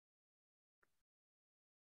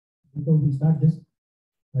Before we start this,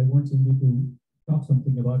 I want Cindy to talk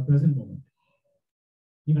something about present moment.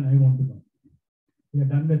 Even I want to know. We are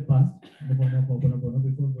done with past, the form of Ho'oponopono,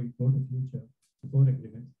 before we go to future, before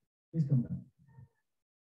agreements. Please come down.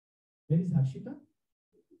 Where is Harshita?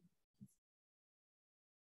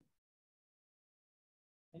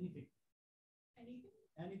 Anything.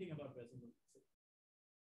 Anything about present moment.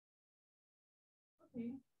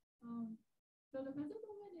 Okay. So the present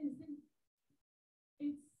moment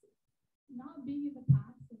it's not being in the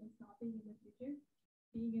past and it's not being in the future,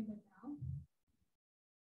 being in the now.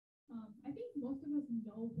 I think most of us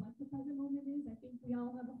know what the present moment is. I think we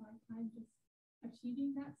all have a hard time just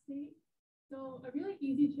achieving that state. So a really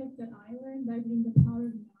easy trick that I learned by being the power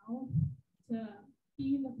of now to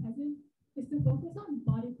be in the present is to focus on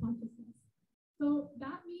body consciousness. So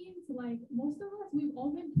that means like most of us, we've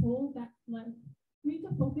all been told that like we need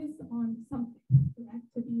to focus on something, correct?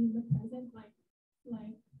 To be in the present, like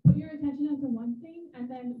put your attention onto one thing and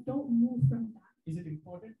then don't move from that. Is it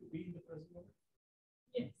important to be in the present moment?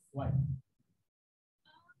 Yes. Why?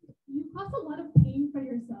 You cause a lot of pain for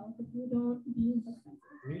yourself if you don't be in the present.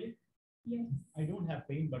 Really? Yes. I don't have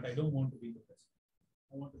pain, but I don't want to be in the present.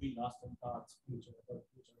 I want to be lost in thoughts, future, past.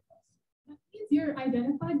 That means you're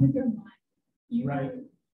identified with your mind. Right.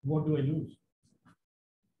 What do I lose?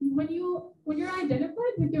 When you're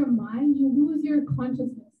identified with your mind, you lose your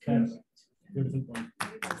consciousness. Correct. Beautiful point.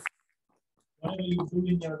 Whatever you do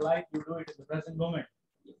in your life, you do it in the present moment,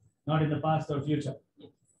 not in the past or future.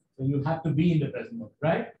 So you have to be in the present moment,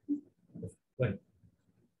 right? Good.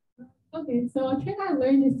 Okay, so a trick I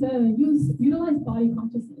learned is to utilize body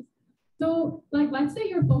consciousness. So, like, let's say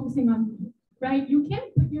you're focusing on me, right? You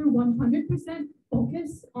can't put your 100%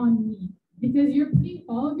 focus on me because you're putting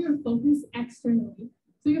all of your focus externally.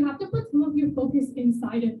 So you have to put some of your focus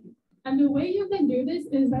inside of you. And the way you can do this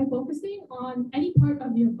is by focusing on any part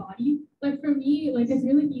of your body. Like for me, like it's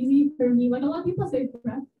really easy for me. Like a lot of people say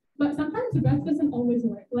breath, but sometimes the breath doesn't always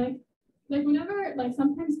work. Like whenever, like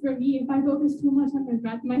sometimes for me, if I focus too much on my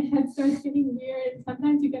breath, my head starts getting weird.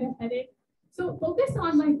 Sometimes you get a headache. So focus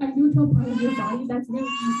on like a neutral part of your body. That's really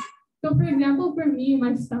easy. So for example, for me,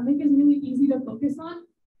 my stomach is really easy to focus on.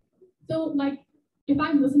 So like if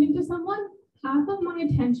I'm listening to someone, half of my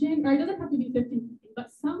attention, or it doesn't have to be 50,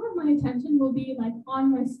 but some of my attention will be like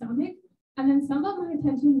on my stomach, and then some of my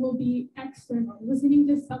attention will be external, listening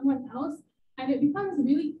to someone else, and it becomes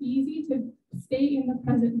really easy to stay in the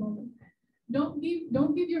present moment. Don't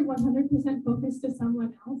give your 100% focus to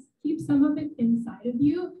someone else. Keep some of it inside of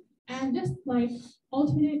you, and just like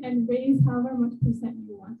alternate and raise however much percent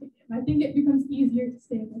you want to give. I think it becomes easier to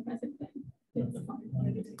stay in the present then. It's fun.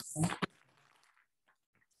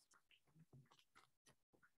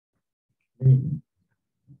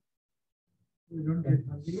 You don't get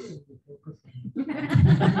hungry, you focus.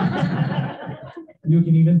 You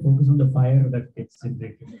can even focus on the fire that gets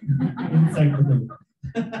generated inside the building.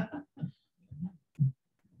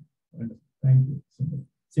 Thank you, Sindhu.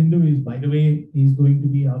 Sindhu is, by the way, is going to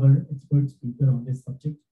be our expert speaker on this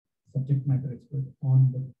subject matter expert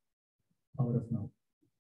on the power of now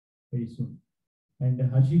very soon. And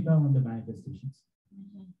Harshita on the manifestations.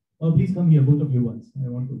 Oh, please come here, both of you once. I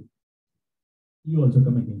want to. You also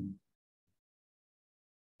come again.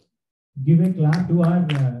 Give a clap to our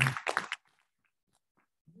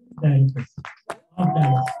directors of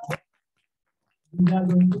Dallas. These are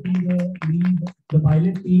going to be the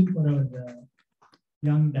pilot team for our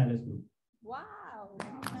young Dallas group. Wow!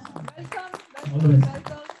 Welcome.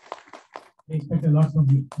 Welcome. They expect a lot from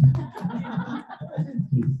you.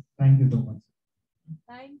 Please, thank you so much.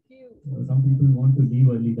 Thank you. Some people want to leave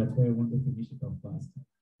early. That's why I want to finish it off fast.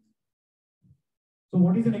 So,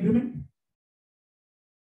 what is an agreement?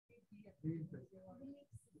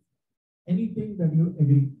 Anything that you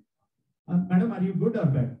agree. Madam, are you good or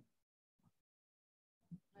bad?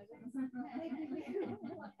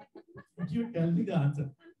 Could you tell me the answer?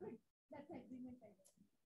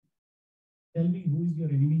 Tell me who is your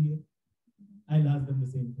enemy here. I'll ask them the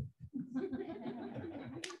same thing.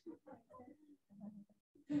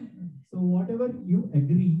 So whatever you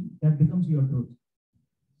agree, that becomes your truth.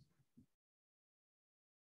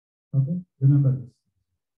 Okay, remember this.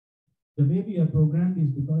 The way we are programmed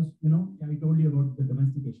is because, I told you about the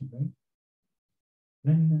domestication, right?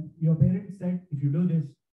 When your parents said, if you do this,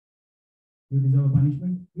 you deserve a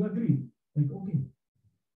punishment, you agreed. Like, okay,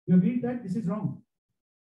 you agreed that this is wrong.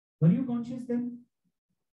 Were you conscious then?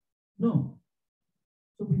 No.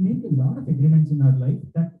 So we make a lot of agreements in our life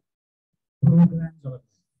that programs our life.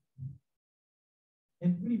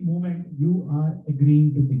 Every moment you are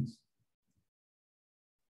agreeing to things.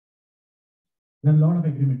 There are a lot of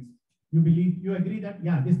agreements. You believe, you agree that,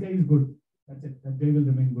 yeah, this guy is good. That's it. That guy will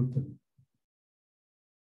remain good for you.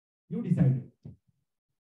 You decide it.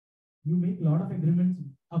 You make a lot of agreements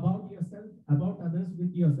about yourself, about others,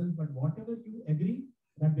 with yourself, but whatever you agree,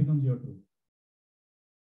 that becomes your truth.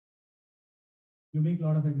 You make a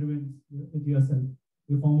lot of agreements with yourself.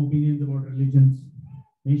 You form opinions about religions,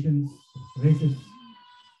 nations, races.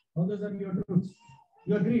 All those are your truths.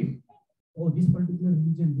 You agree. Oh, this particular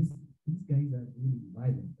religion, these guys are really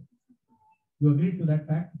violent. You agree to that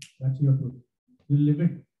fact. That's your truth. You live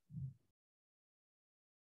it.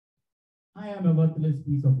 I am a worthless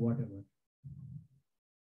piece of whatever.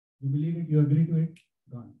 You believe it, you agree to it,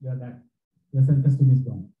 gone. You are that. Your self-esteem is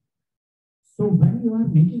gone. So when you are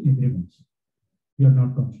making agreements, you are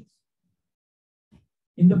not conscious.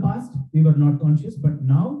 In the past, we were not conscious, but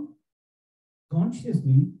now,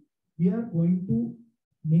 consciously, we are going to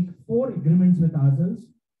make 4 agreements with ourselves,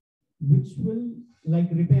 which will like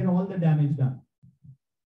repair all the damage done.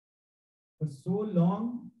 For so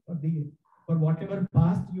long, for whatever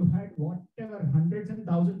past you had, whatever hundreds and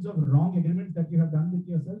thousands of wrong agreements that you have done with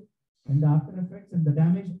yourself, and the after effects and the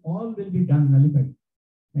damage, all will be done, nullified.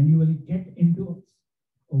 And you will get into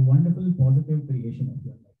a wonderful positive creation of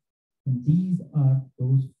your life. And these are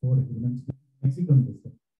those 4 agreements. Mexican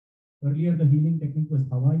wisdom. Earlier, the healing technique was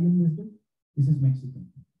Hawaiian wisdom. This is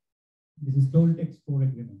Mexican. This is Toltec's 4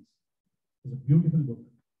 agreements. It's a beautiful book.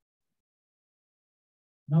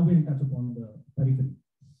 Now we'll touch upon the periphery.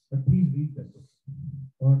 But please read that book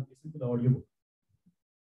or listen to the audiobook.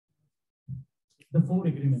 The 4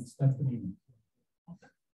 agreements, that's the name.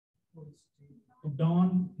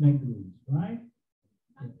 Dawn Night Rules, right?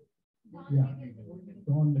 Yeah,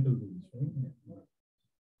 Dawn Middle Rules, right?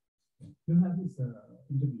 You have this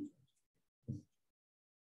interview.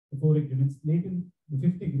 The 4 agreements. Later, the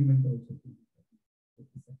 5th agreement also.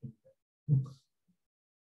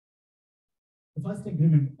 The first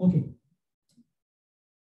agreement, okay.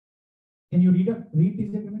 Can you read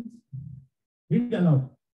these agreements? Read aloud.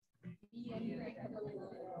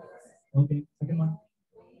 Okay, second one.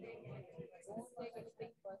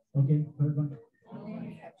 Okay, third one.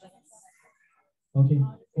 Okay,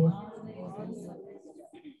 fourth.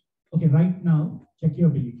 Okay, right now, check your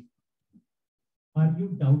belief. Are you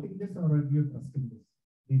doubting this or are you trusting this?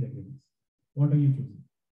 These agreements. What are you choosing?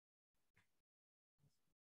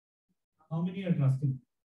 How many are trusting?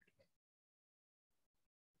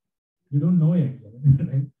 You don't know yet,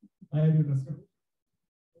 right? Why are you trusting?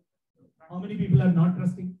 How many people are not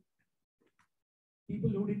trusting? People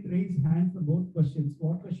who didn't raise hands for both questions.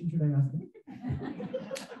 What question should I ask them?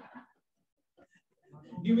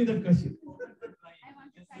 Give me that question.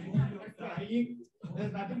 Trying.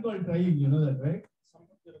 There's nothing called trying, you know that, right?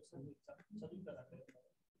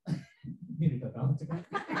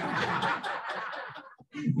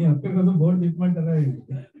 Board lift ಮಾಡ್ತಾರ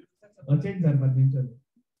వచ్చేయండి sir 10 నిమిషాలు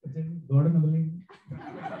వచ్చేయండి గోడ నవలండి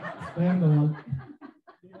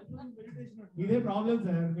ఇదే problem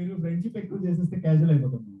sir మీరు friendship ఎక్కువ చేసేస్తే casual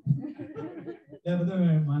అయిపోతాం లేకపోతే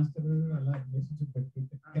మాస్టర్ అలా రిలేషన్షిప్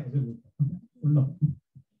పెట్టుకుంటే క్యాజువల్ ఉన్నాం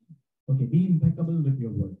okay be impeccable with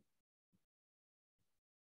your word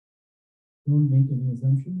don't make any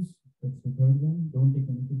assumptions. That's the third one. Don't take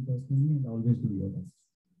anything personally and always do your best.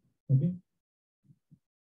 Okay?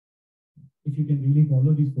 If you can really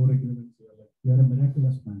follow these 4 agreements, you are a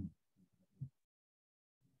miraculous man.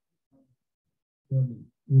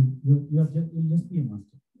 You'll just be a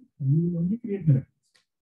master. And you will only create miracles.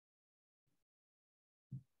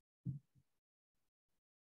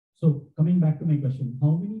 So, coming back to my question,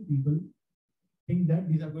 how many people think that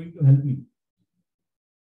these are going to help me?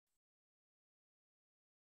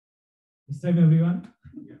 This time, everyone?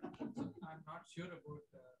 Yeah. So I'm not sure about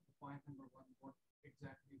point number 1, what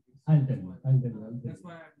exactly this is. I'll tell you. That's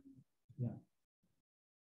why I'm... Yeah.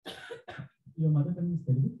 Your mother tongue is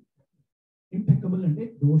Telugu. Impeccable ante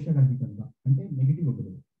dosha rahitanga. Ante negative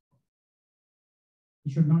okadu.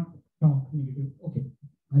 You should not talk negative. Okay.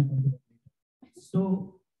 I'll come to that later. So,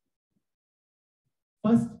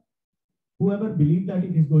 first, whoever believes that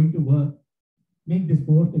it is going to work, make this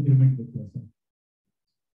 4th agreement with yourself.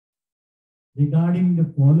 Regarding the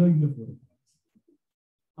following the 4 agreements,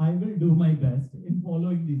 I will do my best in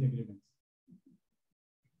following these agreements.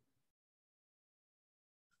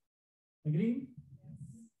 Agree? Yes.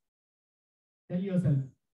 Tell yourself,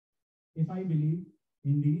 if I believe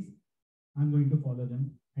in these, I'm going to follow them.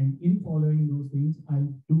 And in following those things,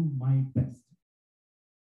 I'll do my best.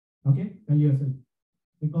 Okay? Tell yourself.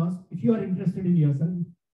 Because if you are interested in yourself,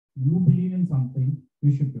 you believe in something,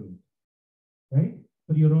 you should do it. Right?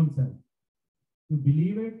 For your own self. You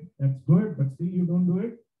believe it, that's good, but still you don't do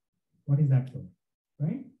it. What is that for?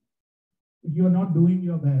 Right? if you are not doing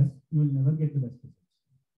your best, you will never get the best results.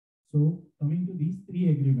 So coming to these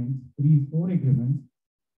four agreements,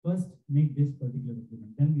 first make this particular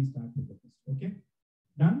agreement, then we start with the test. Okay?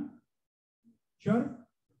 Done? Sure?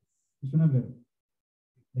 Vishwanath garu.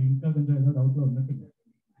 Inka konja edo doubt lo unnattu.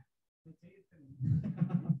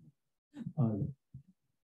 All right.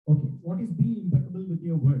 Okay, what is be impeccable with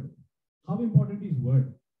your word? How important is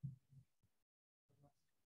word?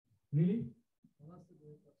 Really?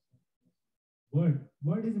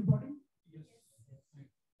 Word is important? Yes.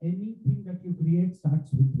 Anything that you create starts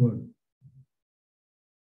with word.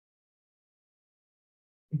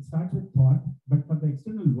 It starts with thought, but for the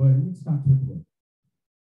external world, it starts with word.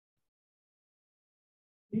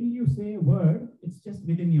 Till you say a word, it's just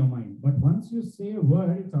within your mind. But once you say a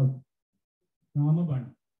word, it's out. Ramaband.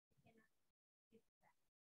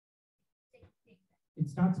 It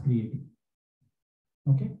starts creating.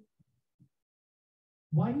 Okay?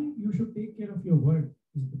 Why you should take care of your word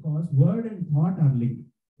is because word and thought are linked.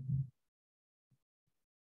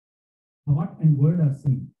 Thought and word are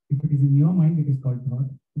same. If it is in your mind, it is called thought.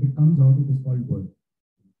 If it comes out, it is called word.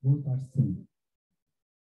 Both are same.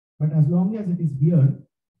 But as long as it is here,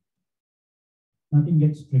 nothing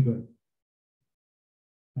gets triggered.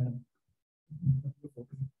 Madam.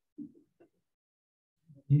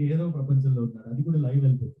 మీరు ఏదో ప్రపంచంలో ఉన్నారు, అది కూడా live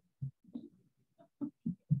వెళ్ళిపోతుంది.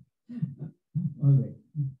 All right.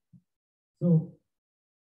 So,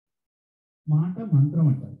 మాట మంత్రం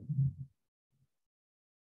అంటారు.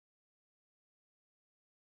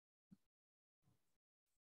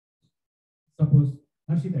 Suppose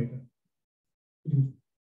Harshit writer.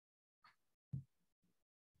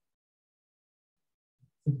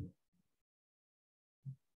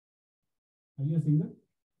 Are you a singer?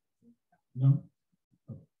 No.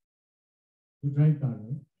 Okay. You drive car,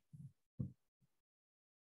 right?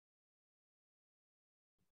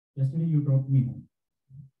 Yesterday you dropped me home.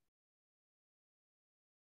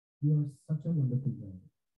 You are such a wonderful driver.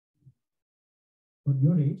 For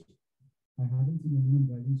your age, I haven't seen anyone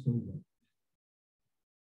driving so well.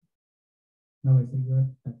 Now I say you are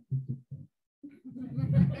tactic.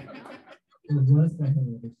 The worst I have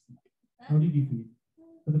ever seen. How did you feel?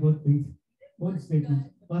 For the both things, both statements.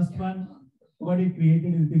 First one, what it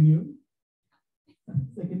created within you.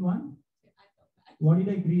 Second one, what did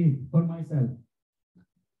I create for myself?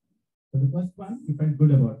 For the first one, you felt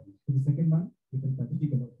good about me. For the second one, you felt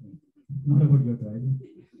pathetic about me. Not about your driving.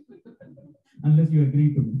 Unless you agree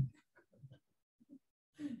to me.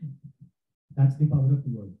 That's the power of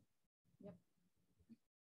the word. Yep.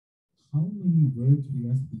 How many words we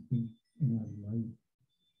are speaking in our life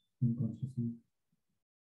unconsciously?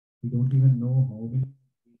 We don't even know how many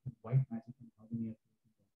white magic and how many are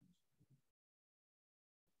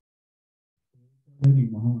very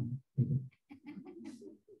Mahan.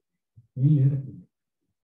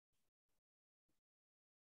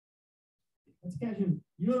 That's casual.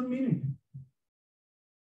 You don't mean it.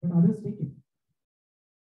 But others take it.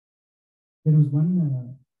 There was one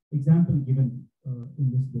example given in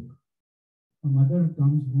this book. A mother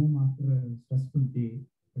comes home after a stressful day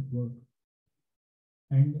at work,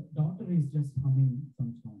 and daughter is just humming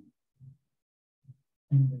some song.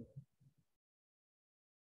 And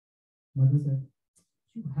mother said,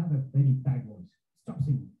 "You have a very bad voice. Stop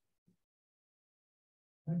singing."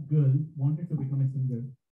 That girl wanted to become a singer.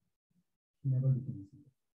 She never became a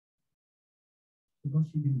singer. Because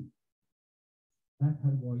she believed that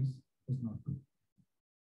her voice was not good.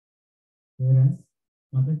 Whereas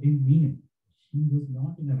mother didn't mean it. She was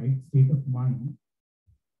not in the right state of mind.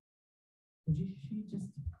 So she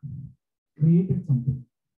just created something.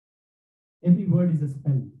 Every word is a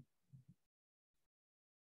spell.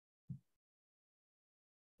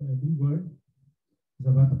 So every word is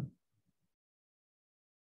a weapon.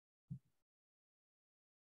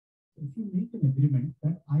 If you make an agreement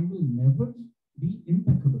that I will never be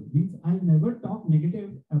impeccable, means I'll never talk negative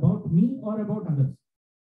about me or about others.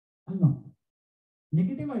 I'll not.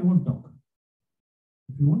 Negative, I won't talk.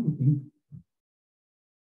 If you want to think,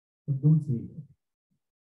 but don't say it.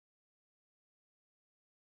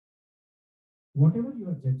 Whatever you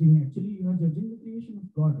are judging, actually, you are judging the creation of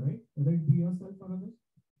God, right? Whether it be yourself or others.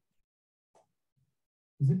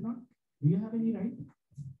 Is it not? Do you have any right?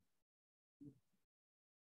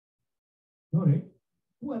 No, right?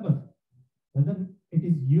 Whoever, whether it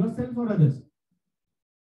is yourself or others,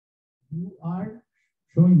 you are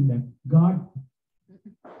showing that God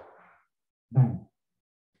bad.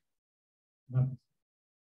 Not.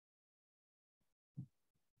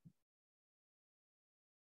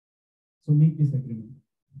 So make this agreement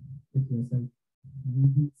with yourself. You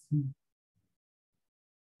will see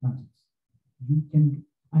magic. You can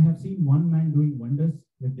I have seen one man doing wonders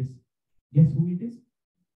with this. Guess who it is?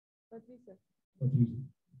 Patricia. Patricia.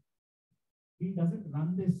 He doesn't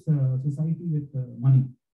run this society with money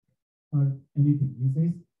or anything. He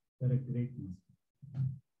says they're a great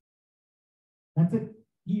master. That's it.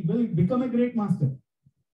 He will become a great master,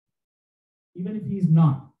 even if he is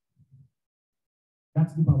not.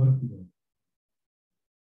 That's the power of the word.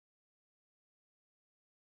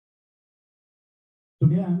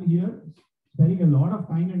 Today I'm here spending a lot of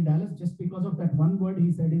time in Dallas just because of that one word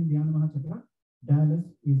he said in Dhyana Mahachakra. Dallas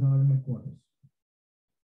is our headquarters.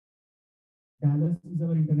 Dallas is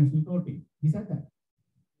our international court team. He said that.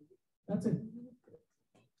 That's it.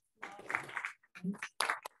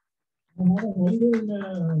 I have a holiday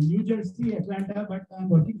in New Jersey, Atlanta, but I'm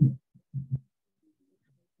working here.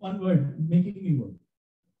 One word, making me work.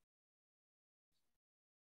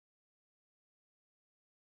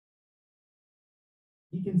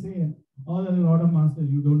 He can say, oh, there are a lot of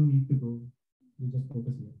masters, you don't need to go. You just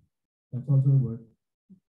focus here. That's also a word.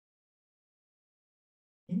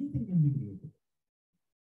 Anything can be created.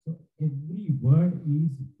 So every word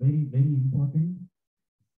is very, very important.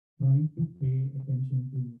 Try to pay attention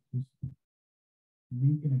to this.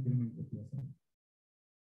 Make an agreement with yourself.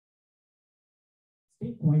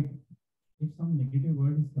 Stay quiet. If some negative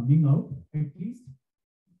word is coming out, at least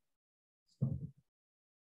stop it.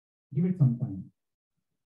 Give it some time.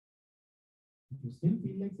 If you still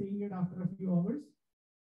feel like saying it after a few hours,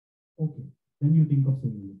 okay, then you think of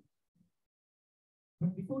saying it.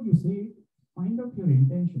 But before you say it, find out your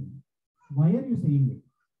intention. Why are you saying it?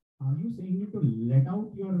 Are you saying it to let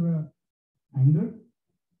out your anger?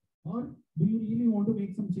 Or do you really want to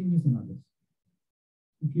make some changes in others?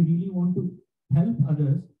 If you really want to help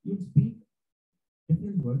others, you speak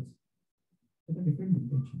different words with a different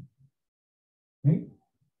intention. Right?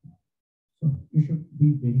 So you should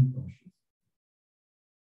be very cautious.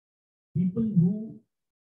 People who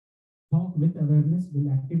talk with awareness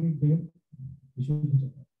will activate their Vishuddha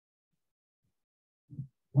Chakra.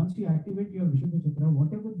 Once you activate your Vishuddha Chakra,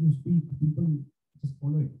 whatever you speak, people just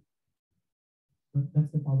follow it. But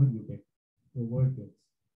that's the power you get. Your word gets.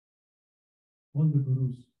 All the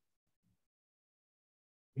gurus,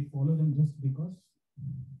 we follow them just because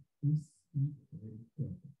they speak very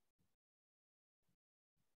carefully.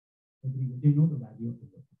 They know the value of the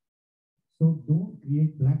word. So don't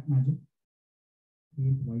create black magic,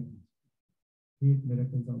 create white magic. Create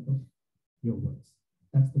miracles out of your words.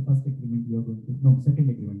 That's the first agreement you are going to. No, second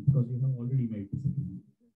agreement, because you have already made this agreement.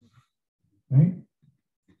 Right?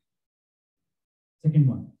 Second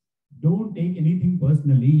one, don't take anything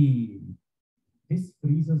personally. This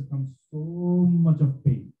frees us from so much of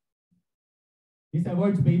pain. This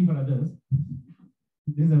avoids pain for others.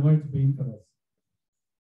 This avoids pain for us.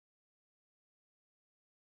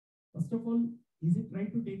 First of all, is it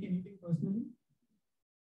right to take anything personally?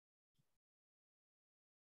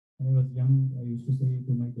 When I was young, I used to say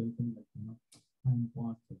to my girlfriend, like, you know, I'm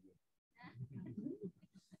past for you.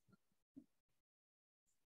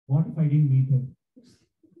 What if I didn't meet her?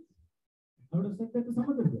 I would have said that to some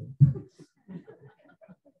other girl.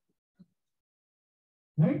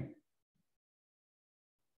 Right?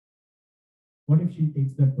 What if she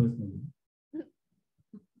takes that personally?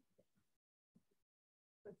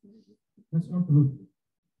 That's not true.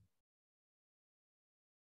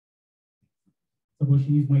 Suppose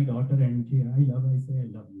she is my daughter and I say I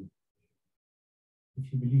love you. If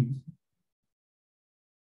she believes,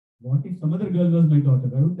 what if some other girl was my daughter?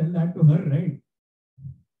 I would tell that to her, right?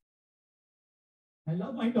 I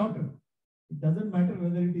love my daughter. It doesn't matter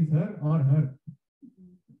whether it is her or her.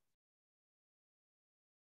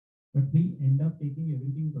 But we end up taking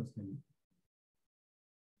everything personally.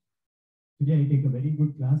 Today I take a very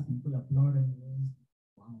good class, people applaud and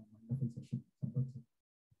wow, wonderful session. Sampath sir,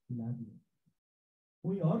 love you.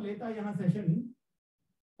 कोई और लेता है यहाँ session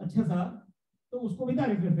अच्छा सा तो उसको भी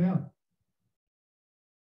तारीफ करते हैं आप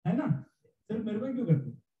है ना सिर्फ मेरे को क्यों करते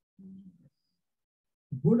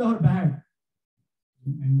गुड और bad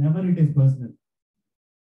never it is personal.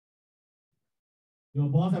 Your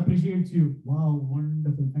boss appreciates you, wow,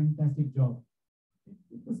 wonderful, fantastic job.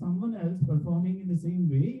 If someone else performing in the same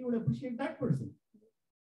way, you would appreciate that person.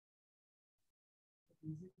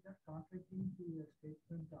 Is it that contradicting to your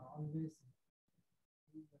statement to always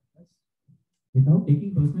do the best? Without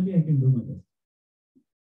taking personally, I can do my best.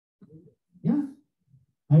 Yeah,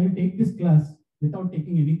 I will take this class without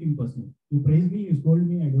taking anything personal. You praise me, you scold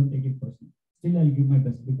me, I don't take it personal. Still, I'll give my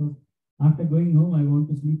best because after going home, I want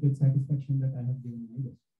to sleep with satisfaction that I have given my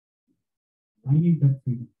best. I need that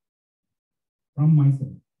freedom from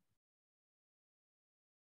myself.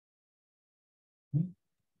 Right?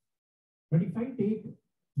 But if I take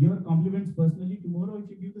your compliments personally. Tomorrow, if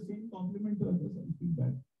you give the same compliment to others, I'll feel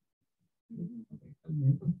bad. You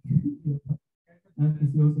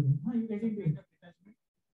getting it?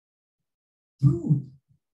 Truth.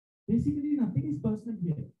 Basically, nothing is personal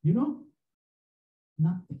here. You know,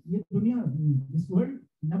 nothing. This world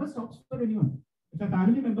never stops for anyone. If a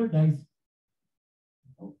family member dies,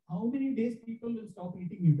 how many days people will stop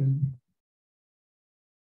eating, you tell me?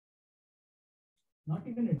 Not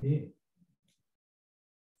even a day.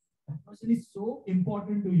 That person is so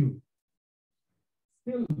important to you.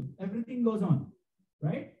 Still, everything goes on,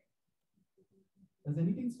 right? Does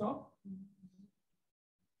anything stop?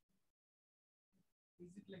 Is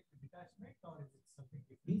it like a detachment or is it something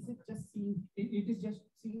different? Is it just seeing? It is just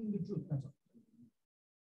seeing the truth. That's all.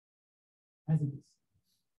 As it is.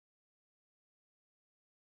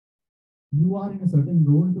 You are in a certain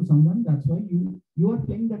role to someone. That's why you are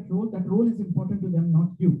playing that role. That role is important to them,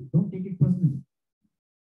 not you. Don't take it personally.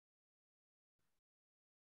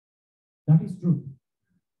 That is truth.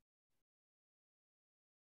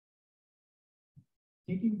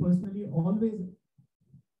 Taking personally always,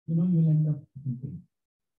 you'll end up in pain.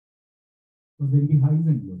 Because there will be highs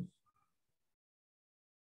and lows.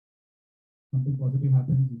 Something positive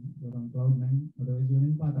happens, you're on cloud nine, otherwise you're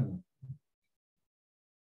in Patala.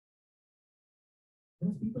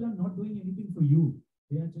 Those people are not doing anything for you.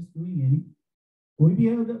 They are just doing anything.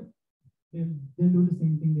 They'll do the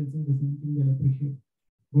same thing, they'll say the same thing, they'll appreciate,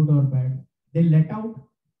 good or bad. They let out.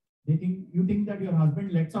 You think that your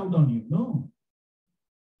husband lets out on you. No.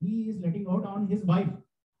 He is letting out on his wife.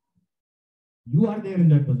 You are there in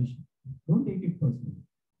that position. Don't take it personally.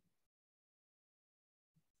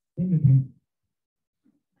 Same with him.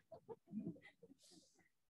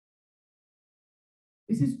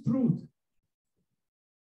 This is truth.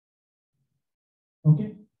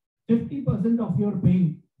 Okay? 50% of your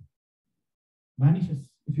pain vanishes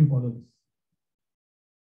if you follow this.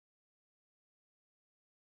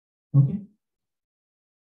 Okay?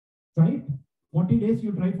 Try it. 40 days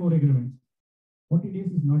you try 4 agreements. 40 days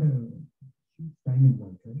is not a huge time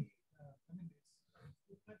involved, right?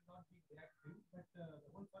 It might not be reactive, but the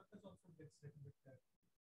whole purpose also gets a little bit.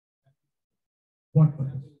 What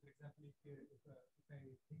purpose? For example, if I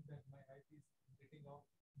think that my wife is getting off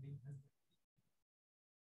being husband,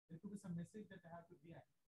 there could be some message that I have to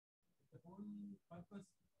react. The whole purpose,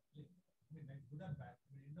 like good or bad,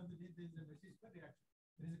 at the end of the day, there is a message for reaction.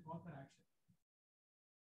 There is a call for action.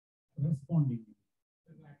 Responding.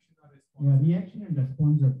 Reaction or response. Yeah, reaction and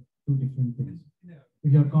response are two different things. If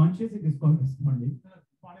you're conscious, it is called responding.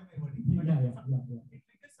 Pardon my wording. Yeah. It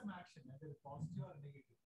triggers some action, either positive or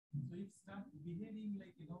negative. So if you start behaving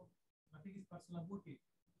like, nothing is personal about it,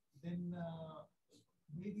 then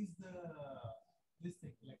where is this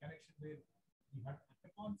thing, like connection where you have to act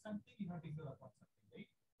upon something, you have to ignore upon something, right?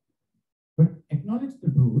 But acknowledge the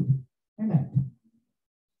truth and act.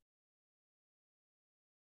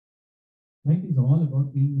 Life is all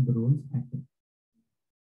about being in the roles, acting.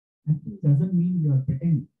 Acting doesn't mean you are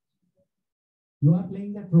pretending. You are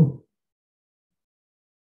playing that role.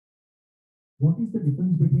 What is the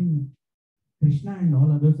difference between Krishna and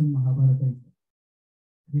all others in Mahabharata?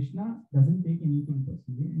 Krishna doesn't take anything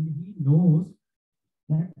personally, and he knows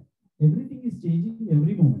that everything is changing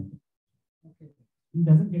every moment. Okay. He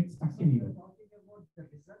doesn't get stuck anywhere. Talking about the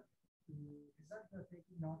result you're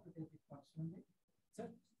taking not to take it personally. Sir,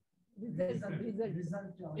 Result.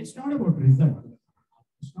 it's not about result.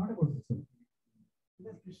 It's not about result.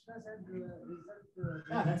 Because Krishna said result.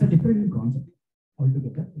 Yeah, that's a different concept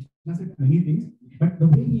altogether. Krishna said many things, but the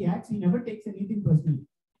way he acts, he never takes anything personally.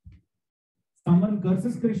 Someone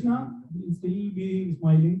curses Krishna, he will still be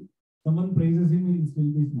smiling. Someone praises him, he will still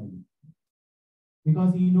be smiling.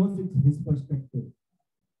 Because he knows it's his perspective.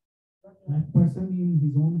 That person in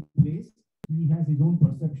his own place, he has his own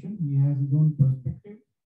perception, he has his own perspective,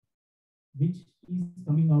 which is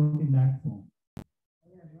coming out in that form. I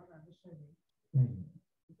am not understanding. Right.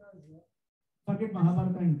 Because Forget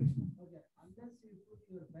Mahabharata and Krishna. okay, unless you put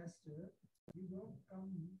your best, you don't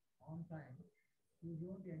come on time. You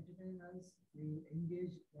don't entertain us. You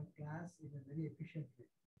engage the class in a very efficient way.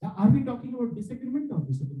 Now, are we talking about disagreement or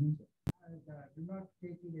disagreement? And do not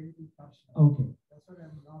take it anything personal. Okay. That's what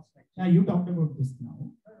I'm lost actually. Yeah, you talked about this now.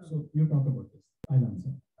 So you talk about this. I'll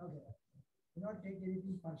answer. Okay. Do not take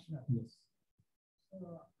anything personal. Yes. So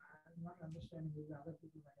I'm not understanding. Maybe other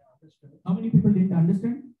people might have understood. How many people didn't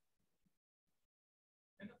understand?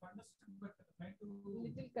 Kind of understood, but trying to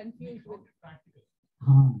Little confused with practical.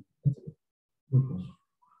 That's a good question.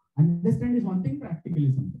 Understand is one thing, practical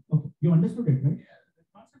is something. Okay, you understood it, right? Yeah, the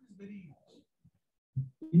concept is very.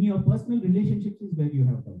 In your personal relationships is where you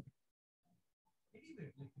have doubt.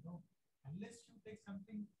 Anyway, like unless you take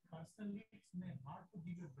something personally, it's hard to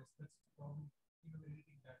give your best. That's from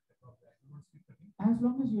reading that program. You won't speak for me. As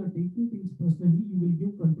long as you are taking things personally, you will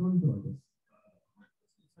give control to others.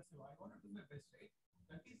 I want to do my best, right?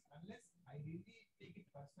 That is, unless I really take it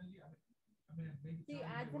personally, maybe. See,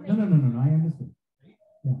 as an No. I understand. Right?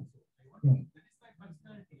 Yeah. So Yeah. that is my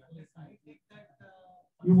personality. Unless I take that.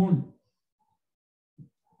 You won't.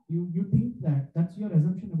 You think that that's your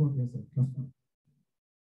assumption about yourself. Trust me.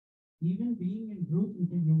 Even being in truth,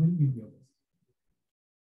 you will give your best.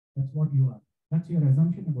 That's what you are. That's your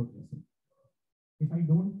assumption about yourself. If I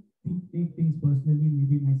don't take things personally,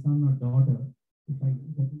 maybe my son or daughter, if I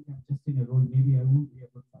think I'm just in a role, maybe I won't be a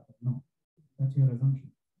good father. No, that's your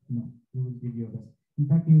assumption. No, you will give your best. In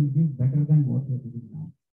fact, you will give better than what you're giving now.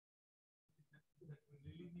 That will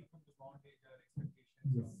relieve me from the bondage or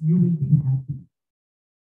expectations. Yes, you will be happy.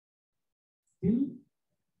 Still,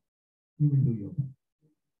 you will do your best.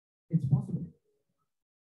 It's possible.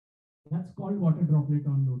 That's called water droplet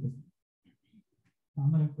on lotus.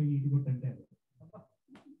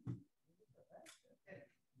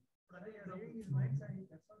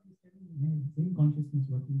 Same consciousness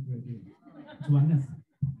working through everyone. It's oneness.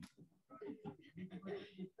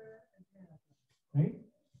 Right?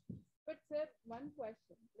 But sir, one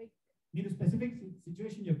question. Like, Need a specific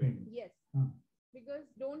situation you're painting. yes. Huh. Because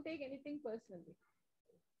don't take anything personally.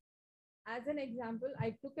 As an example,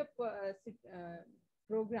 I took a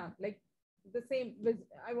program like the same.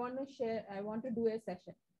 I want to share. I want to do a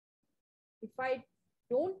session. If I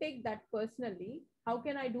don't take that personally, how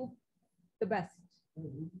can I do the best?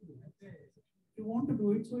 You want to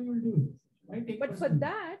do it, so you will do it. Right? Take But for personally.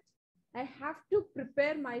 that, I have to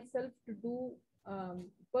prepare myself to do.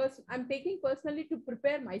 I'm taking personally to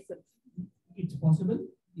prepare myself. It's possible.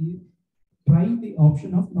 You try the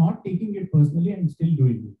option of not taking it personally and still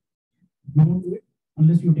doing it. You won't do it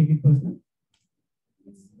unless you take it personal.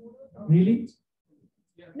 Really?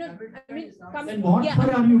 No, I mean, Then what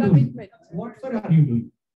for are you doing? commitment. What for are you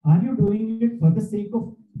doing? Are you doing it for the sake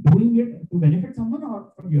of doing it to benefit someone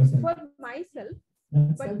or for yourself? For myself,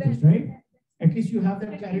 That's but selfish, then- right? At least you have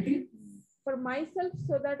that clarity. for myself,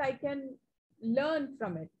 so that I can learn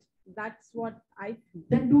from it. That's what I feel.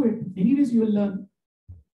 Then do it. Anyways, you will learn.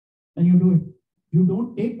 And you do it. You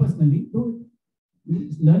don't take personally, do it.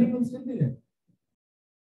 Learning will still be there.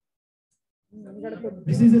 You gotta put-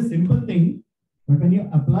 This is a simple thing, but when you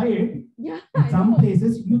apply it, Yeah, in I some know.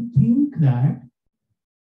 places you think that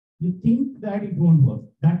it won't work.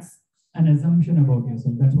 That's an assumption about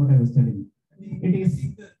yourself. That's what I was telling you. It is- I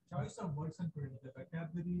think the choice of words and the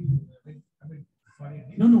vocabulary. Sorry.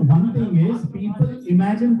 No. One thing is people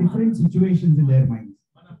imagine different situations in their minds.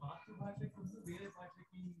 మన మాతృభాషకి ముందు వేరే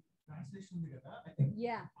భాషకి translation ఉంది కదా. I think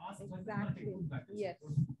Yeah, exactly. Yes.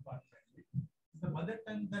 The mother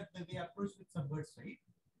tongue that they approach with some words, right?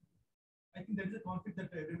 I think that is a conflict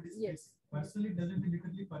that everybody Yes. faces. Personally doesn't mean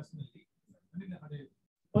literally personally. I mean,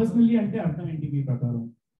 Personally అంటే అర్థం ఏంటి మీ ప్రకారం?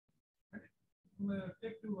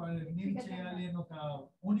 take to నేను చేయాలి అని ఒక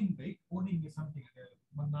owning, right? Owning is something అంటే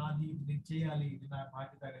నాది, నేను చేయాలి, ఇది నా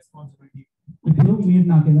బాధ్యత, రెస్పాన్సిబిలిటీ. ఇప్పుడు మీరు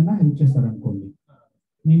నాకు ఏదైనా హెల్ప్ చేస్తారనుకోండి,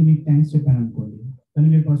 నేను మీకు థ్యాంక్స్ చెప్పాను అనుకోండి, కానీ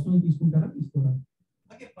మీరు పర్సనల్ తీసుకుంటారా తీసుకోరా?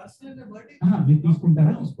 ఓకే, పర్సనల్ అనే వర్డ్ మీరు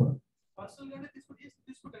తీసుకుంటారా తీసుకోరా? పర్సనల్ గానే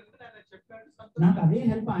తీసుకుంటారు ఎందుకంటే ఆయన చెప్పాడు నాకు అదే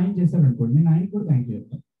హెల్ప్ ఆయన చేశారు అనుకోండి, నేను ఆయనకి కూడా థ్యాంక్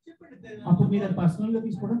చెప్తాను. చెప్పండి. అప్పుడు మీరు అది పర్సనల్ గా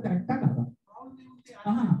తీసుకోవడం కరెక్టా కాదా?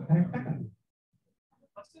 కరెక్టా కాదు.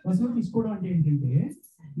 పర్సనల్ తీసుకోవడం అంటే ఏంటంటే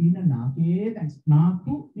ఈయన నాకే థ్యాంక్స్,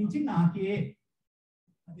 నాకు నుంచి నాకే,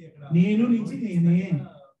 నేను నుంచి నేనే.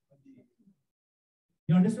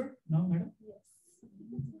 You understood now madam?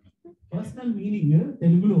 Personal meaning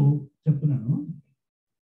తెలుగులో చెప్తున్నాను.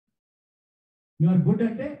 యు ఆర్ గుడ్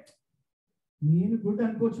అంటే నేను గుడ్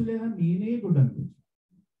అనుకోవచ్చు, లేదా నేనే గుడ్ అనుకోవచ్చు.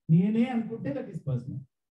 నేనే అనుకుంటే that is personal.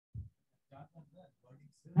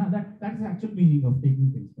 That is actual meaning of taking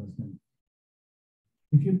things personally.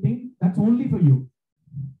 If you think that's only for you,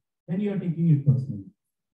 then you are taking it personally.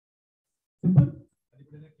 Simple.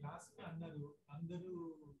 ఇప్పుడు క్లాస్ కి అన్నారు, అందరూ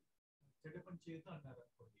చెడ్డ పని చేయొద్దు అన్నారు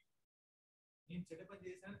అనుకోండి. నేను చెడ్డ పని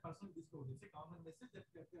చేశాను పర్సనల్ తీసుకోవద్దు. It's common message that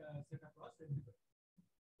set across everybody.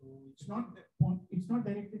 So It's not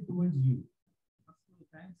directed towards you.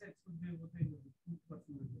 Thanks expect చేయకపోతే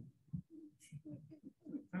personal.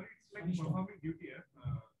 It's like performing duty,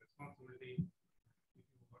 responsibility.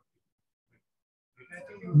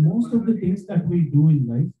 Most of the things that we do in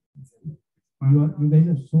life, you guys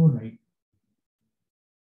are so right.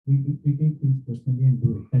 We take things personally and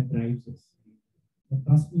do it. That drives us. But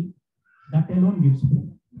trust me, that alone gives freedom.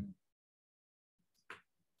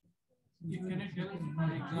 Can I tell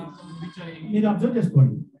an example which I మీరు observe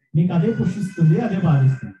చేసుకోండి, మీకు అదే పుషిస్తుంది, అదే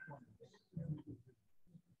బాధిస్తుంది.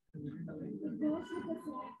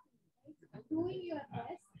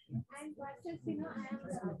 versus, I am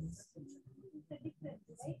the best. It's a difference,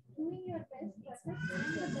 right? Doing your best versus I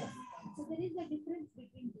am the best. So there is a difference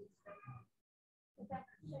between these, right? So that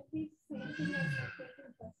is same thing as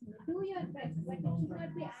taking personally. Do your best, but it should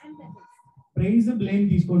not be I am the best. Praise and blame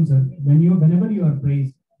these codes, sir. Whenever you are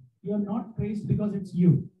praised, you are not praised because it's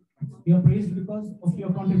you. You are praised because of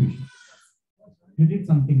your contribution. You did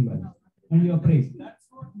something well, and you are praised. That's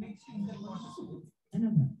what makes you interconscious.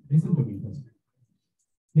 No. Listen to me first.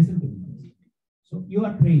 Listen to me first. So you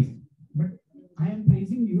are praised, but I am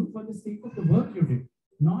praising you for the sake of the work you did,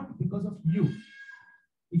 not because of you.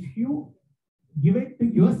 If you give it to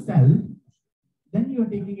yourself, then you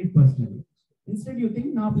are taking it personally. Instead, you think,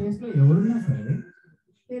 "Na place lo evarunna sare,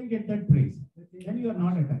 they'll get that praise." Then you are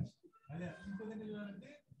not attached.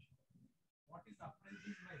 What is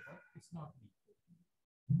appraising my work? It's not me.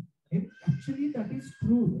 Actually, that is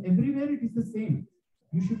true. Everywhere it is the same.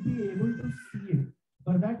 You should be able to see it.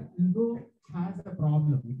 For that, ego has a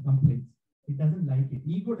problem. It complains. It doesn't like it.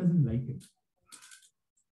 Ego doesn't like it.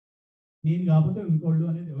 నేను కాకపోతే ఇంకోళ్ళు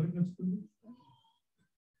అనేది ఎవరికి నచ్చుతుంది?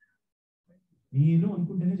 నేను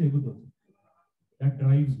అనుకుంటేనే జరుగుతుంది. That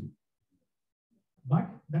drives you. But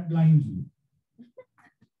that blinds you.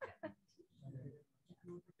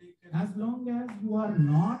 As long as you are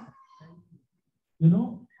not,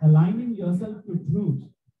 aligning yourself to truth,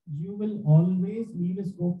 you will always leave a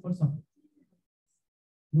scope for something.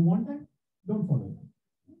 You want that? Don't follow it.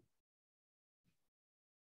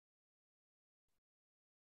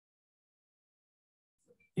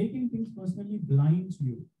 Taking things personally blinds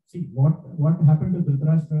you. See, what happened to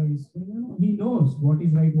Dhritarashtra is, he knows what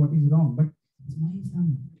is right, what is wrong, but it's my son.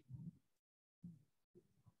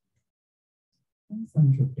 My son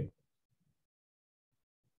should take.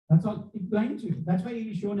 That's all. It blinds you. That's why he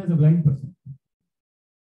is shown as a blind person.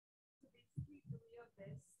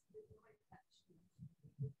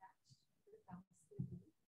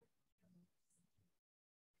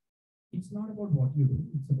 It's not about what you do,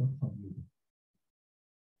 it's about how you do.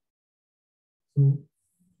 So,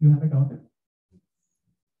 you have a daughter.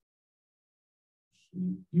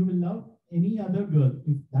 You will love any other girl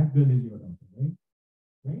if that girl is your daughter, right?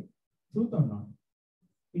 Right? Truth or not?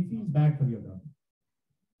 It feels bad for your daughter.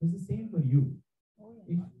 It's the same for you.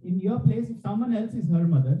 If in your place, if someone else is her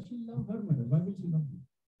mother, she'll love her mother. Why will she love you?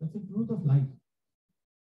 That's the truth of life.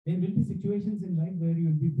 There will be situations in life where you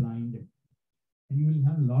will be blinded and you will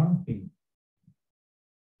have a lot of pain.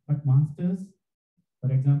 But masters, for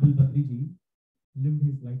example, Patriji, lived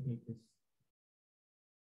his life like this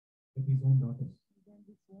with his own daughters. Then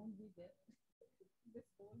this won't be there. This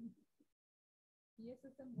won't.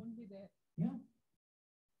 ESSM won't be there. Yeah.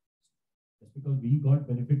 Just because we got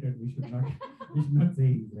benefited, we should not say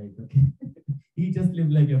he's right. Okay. He just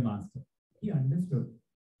lived like a master. He understood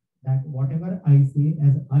that whatever I say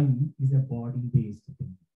as I is a body-based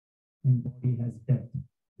thing, and body has depth,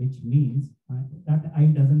 which means that I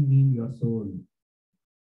doesn't mean your soul.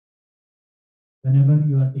 Whenever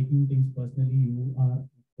you are taking things personally, you are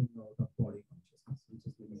acting out of body consciousness, which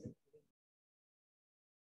is limited.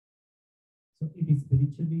 So it is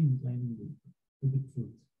spiritually inclining you to the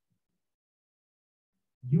truth.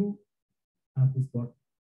 You have this body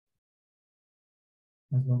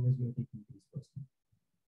as long as you are taking things personally.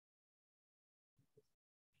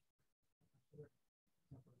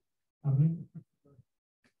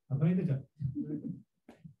 అర్థమైతే చాలు.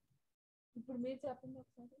 ఇప్పుడు మీరు చెప్పండి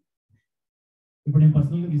ఒకసారి. ఇప్పుడు నేను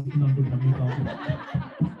పర్సనల్గా తీసుకుందాం అనుకుంటున్నాను మీ టాపిక్.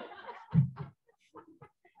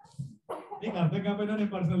 నీకు అర్థం కాకపోయినా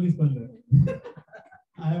నేను పర్సనల్ తీసుకోలేదు.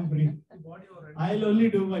 I'm free. I'll only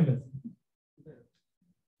do my best.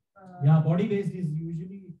 Yeah, body based is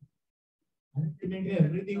usually ultimately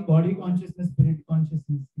everything body consciousness, spirit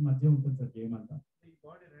consciousness की మధ్య ఉంటుంది సార్ గేమ్ అంతా.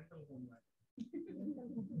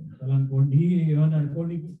 అలా అనుకోండి, ఏమని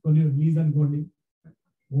అనుకోండి, కొన్ని రిలీజ్ అనుకోండి,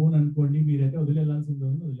 ఓన్ అనుకోండి, మీరైతే వదిలేయాల్సిందో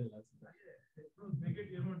వదిలేయాల్సిందో.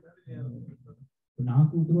 నా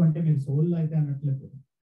కూతురు అంటే మీరు సోల్ అయితే అనట్లేదు,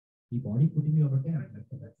 ఈ బాడీ పుట్టింది కాబట్టి.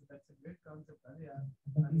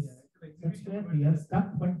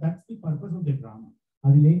 But that's the purpose of the drama.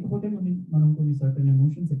 అది లేకపోతే మనం కొన్ని సర్టన్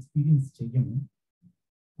ఎమోషన్స్ ఎక్స్పీరియన్స్ చెయ్యము.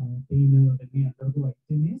 పెయిన్ అవన్నీ అందరికీ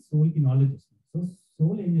అయితేనే సోల్కి నాలెడ్జ్ వస్తుంది. సో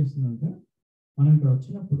సోల్ ఏం చేస్తుందంటే మనం ఇక్కడ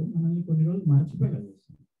వచ్చినప్పుడు మనల్ని కొన్ని రోజులు మర్చిపోయేలా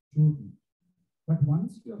చేస్తుంది truth. But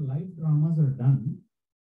once your life dramas are done,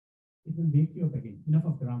 it will Wake you up again. Enough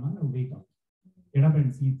of drama, now Wake up, get up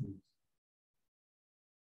and see truth.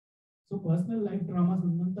 So personal life dramas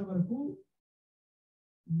ఉన్నంత వరకు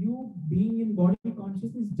you being in body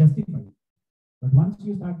consciousness is justified. But once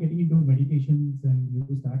you start getting into meditations and you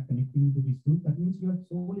start connecting to this truth, that means your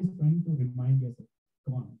soul is trying to remind yourself,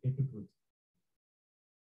 come on, get to truth.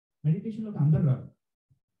 Meditation మెడిటేషన్లోకి అందరు రారు.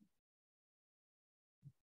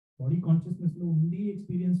 Body కాన్షియస్నెస్లో ఉండి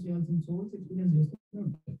experience చేయాల్సిన souls experience చేస్తూనే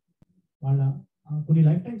ఉంటారు. వాళ్ళ కొన్ని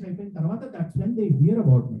life times అయిపోయిన తర్వాత that's when they hear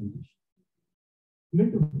about meditation. Even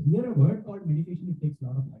to hear a word called meditation, it takes a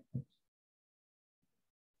lot of lifetimes.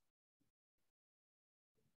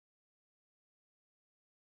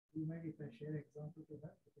 Do you mind if I share example to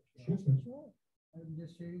that? Sure. I'm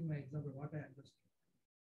just sharing my example, what I understood.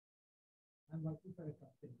 I'm working for a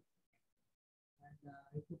company, and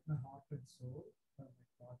I put my heart and soul for my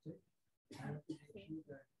project. I have to make sure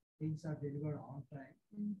that things are delivered on time.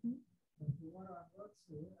 From tomorrow onwards,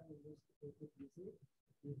 I will just take it easy.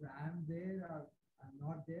 If I'm there or I'm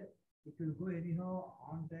not there, it will go anyhow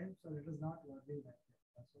on time, so let us not worry like that.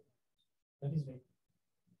 That's what That is right.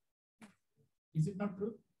 Is it not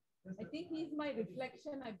true? I think he's my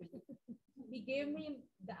reflection, I believe. He gave me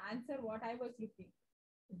the answer what I was looking.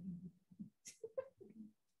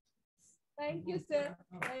 Thank you, sir.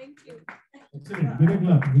 Thank you. Excellent. Big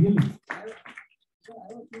clap, really. So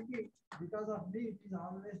I was thinking, because of me, it is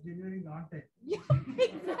always delivering on time. Yeah,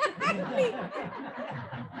 exactly.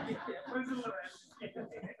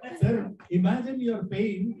 Sir, imagine your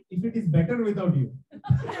pain if it is better without you.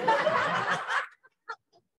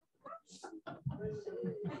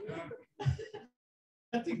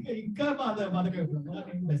 ఇంకా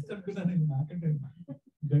best అనుకున్నాను నాకంటే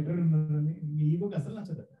better ఉన్నారని. ఈగోకి అసలు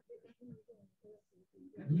నచ్చదు.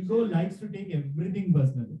 Ego likes to take everything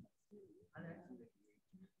personal.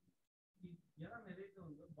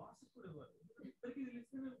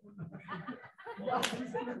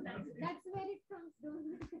 That's where it comes down.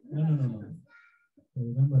 No. So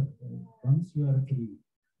remember, once you are free,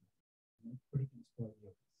 nobody can spoil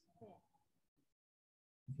you.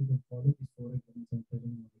 If you can follow these four agreements and tell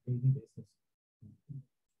them on a daily basis,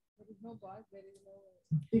 There is no boss, there is no.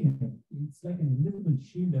 nothing. It's like an invisible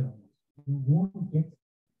shield around us. You won't get it.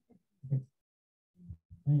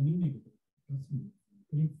 I mean negative. Trust me.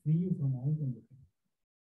 It will free you from all negative.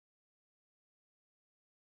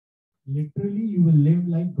 Literally, you will live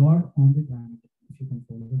like God on the planet if you can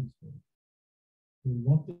follow this way. You will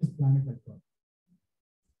walk this planet like God.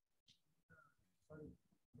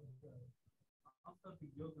 After the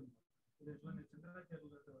yoga, there is one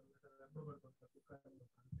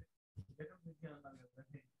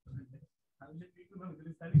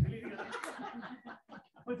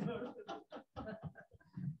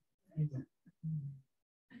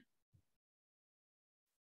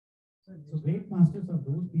So great masters are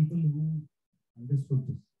those people who understood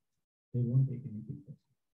this. They won't take anything first.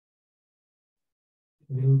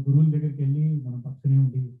 గురువుల దగ్గరికి వెళ్ళి మనం పక్కనే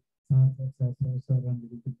ఉండి sir అని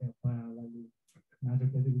తిరుగుతుంటే వాళ్ళు నా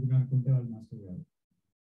చుట్టూ తిరుగుతున్నా అనుకుంటే వాళ్ళు మాస్టర్ కాదు.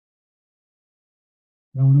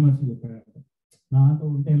 రమణ మహర్షి చెప్పాడు, నాతో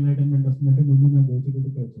ఉంటే ఎన్లైటన్మెంట్ వస్తుందంటే ముందు నేను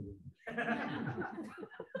దోచుకుంటే వచ్చేది.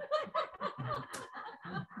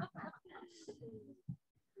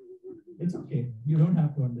 It's okay. You don't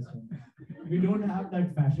have to understand. We don't have that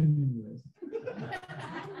fashion in US.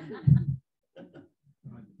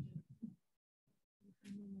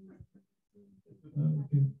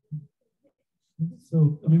 Okay. So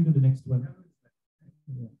coming to the next one.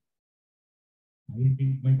 Yeah. I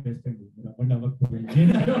did my best and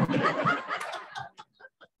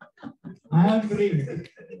I am free.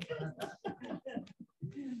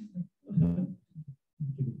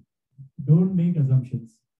 Don't make assumptions.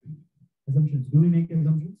 Assumptions. Do we make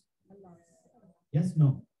assumptions? Yes, no.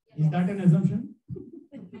 Is that an assumption?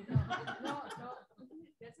 No.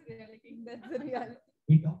 That's a reality. That's the reality.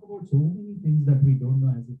 We talk about so many things that we don't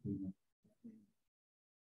know as if we know.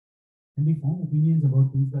 And we form opinions about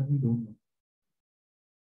things that we don't know.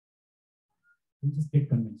 You just get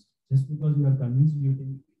convinced. Just because you are convinced, you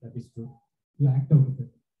think that is true. You act out of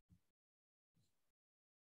it.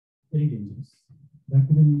 Very dangerous. That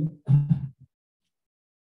will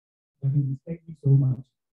respect me so much.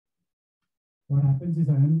 What happens is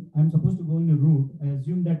I'm supposed to go in a route. I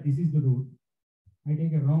assume that this is the route. I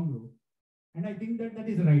take a wrong route. And I think that that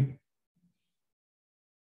is right.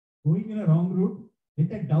 Going in a wrong route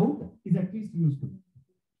with a doubt is at least useful.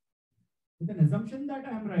 With an assumption that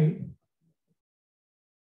I am right,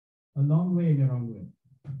 a long way in a wrong way.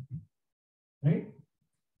 Right?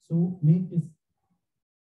 So make this.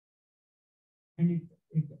 And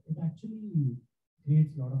it actually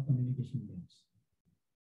creates a lot of communication gaps.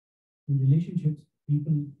 In relationships,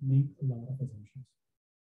 people make a lot of assumptions.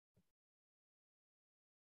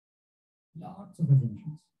 Lots of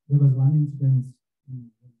assumptions. There was one incident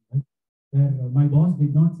where my boss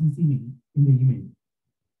did not CC me in the email.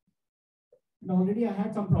 And already I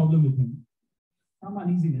had some problem with him, some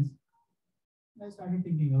uneasiness. And I started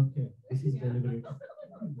thinking, okay, this is deliberate.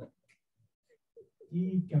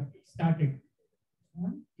 he started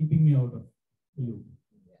keeping me out of the loop.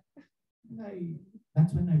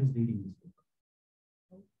 That's when I was reading this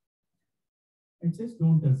book. It says,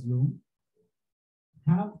 don't assume,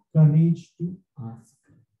 have courage to ask.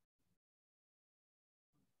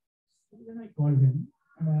 So then I called him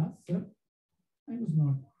and I asked, sir, I was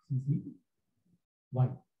not sincere. Why?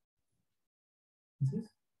 He says,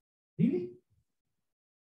 really?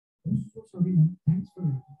 I'm so sorry, man. Thanks for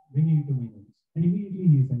bringing it to my notice. And immediately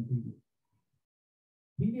he sent me.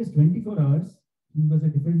 Previous 24 hours, he was a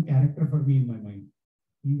different character for me in my mind.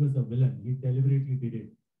 He was a villain. He deliberately did it.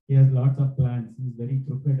 He has lots of plans. He's very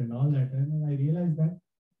crooked and all that. And I realized that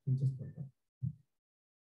he just forgot.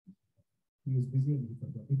 He was busy and he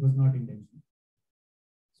forgot. It was not intentional.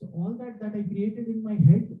 So all that I created in my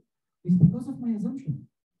head is because of my assumption.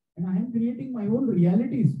 And I am creating my own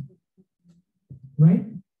realities. Right?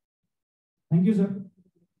 Thank you, sir.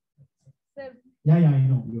 Sir, Yeah, I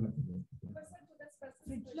know. You have to go. But sir, to that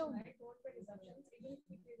specific question, right, don't make assumptions. Even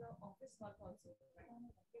if you the office work also, right? When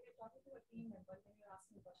you're talking to a team member, when you're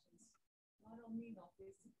asking questions, not only in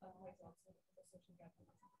office, otherwise also in the social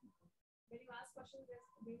gatherings. When you ask questions,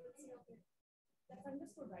 they will say, okay, that's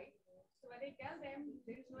understood, right? So when I tell them,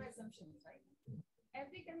 there is no assumptions, right?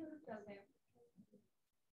 Every time you tell them,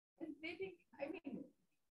 and they think, I mean,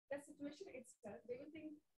 that situation itself, they will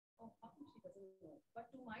think, oh, how come she doesn't know? But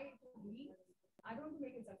to me, I don't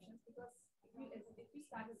make assumptions because if you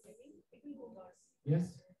start assuming, it will go worse.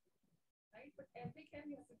 Yes. Right? But every time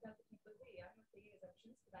you have to tell the people, hey, I'm not taking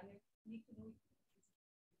assumptions, but I need to know if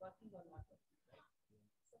it's working or not.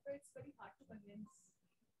 So it's very hard to convince.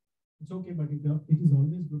 It's okay, but it is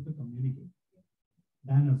always good to communicate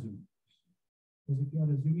than assume. Because if you are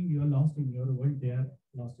assuming you are lost in your world, they are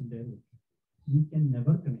lost in their world. You can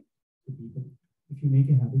never connect to people if you make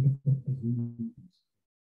a habit of assuming things.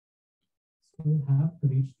 So have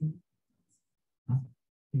courage to ask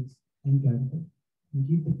things and clarify and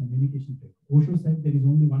keep the communication tight. Osho said there is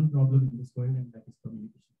only one problem in this world, and that is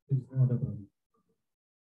communication. There is no other problem.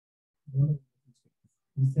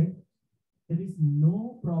 He said there is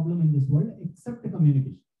no problem in this world except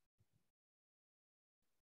communication.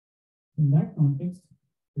 In that context,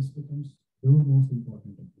 this becomes the most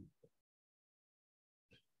important thing.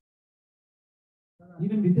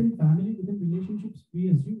 Even within family, within relationships, we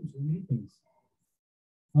assume so many things.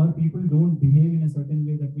 Or people don't behave in a certain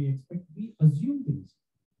way that we expect. We assume things.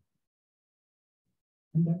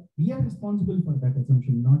 And that we are responsible for that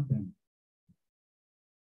assumption, not them.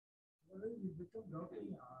 Well, you become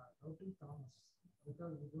doubting Thomas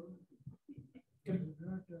because we don't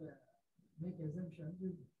make assumptions.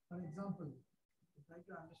 For example, you try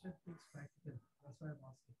to understand things practically. That's why I'm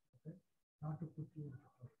asking. Okay, not to put you in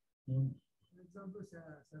trouble. For example,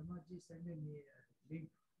 Sarmaji sent me a link.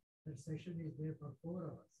 The session is there for 4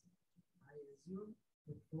 hours. I assume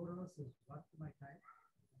that 4 hours is worth my time.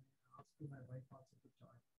 And I asked my wife also to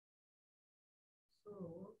join.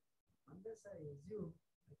 So, unless I assume,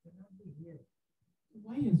 I cannot be here.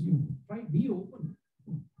 Why assume? Try be open.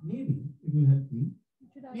 Maybe it will help me.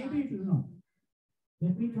 Maybe it will not.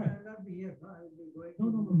 Let me try. I will not be here. No, I will be going.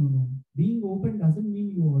 No. Being open doesn't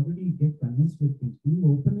mean you already get convinced with things. Being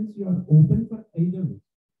open is you are open for either way.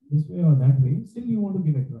 This way or that way. Still you want to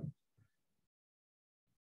give it a try.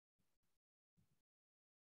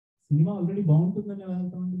 Cinema already bound to the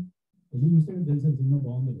level. As you said, there is a cinema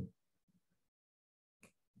bound there.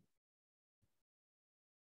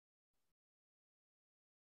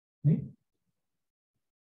 Right?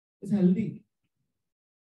 It's healthy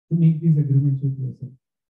to make these agreements with yourself.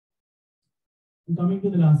 And coming to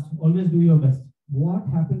the last, always do your best. What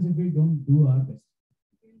happens if we don't do our best?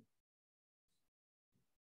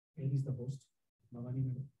 Where is the host? Bhavani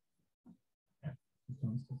madam.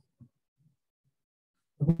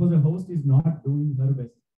 Suppose a host is not doing her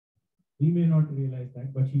best. He may not realize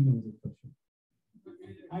that, but she knows it for sure.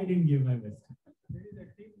 I didn't give my best. There is a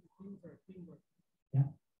teamwork.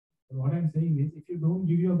 Yeah. So what I'm saying is, if you don't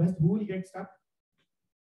give your best, who will get stuck?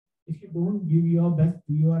 If you don't give your best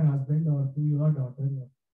to your husband or to your daughter or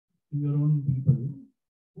to your own people,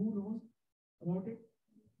 who knows about it?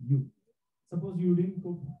 You. Suppose you didn't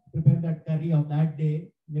prepare that curry of that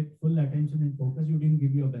day with full attention and focus, you didn't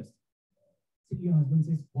give your best. See, your husband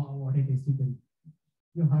says, wow, what a tasty curry.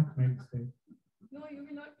 Your heart melts, right? No, you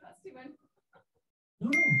will not trust even. No,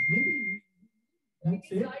 maybe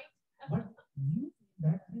that's it. Right. But you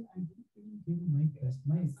that day, I didn't give my best.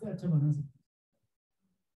 My acha bana sakta.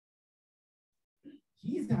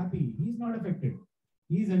 He is happy. He is not affected.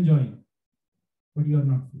 He is enjoying. But you are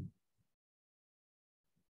not free.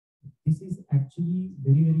 This is actually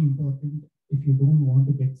very, very important if you don't want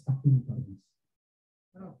to get stuck in problems.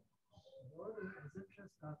 No,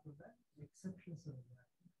 assumptions కాకుండా exceptions ఉన్నాయి.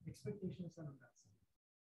 Expectations అని ఉండాలి.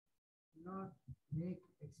 Not make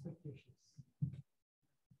expectations.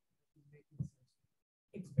 Making sense.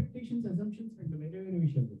 Expectations assumptions రెండు వేరే వేరే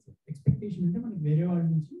విషయాలు తెలుసు. Expectation అంటే మనకి వేరే వాళ్ళ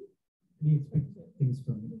నుంచి we expect things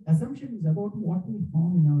from it. Assumption is about what we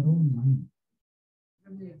form in our own mind.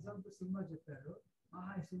 Me example cinema చెప్పారు,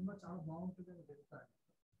 ఆహా ఈ సినిమా చాలా బాగుంటుందని చెప్తారు,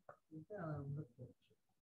 అంటే ఉండకపోవచ్చు.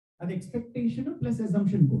 అది ఎక్స్పెక్టేషన్ ప్లస్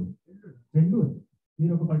అజంప్షన్ కూడా రెండు.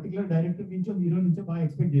 మీరు ఒక పర్టికులర్ డైరెక్టర్ నుంచో హీరో నుంచో బాగా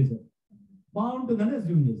ఎక్స్పెక్ట్ చేశారు, బాగుంటుందని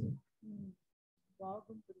అజ్యూమ్ చేశారు.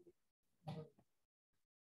 బాగుంటుంది.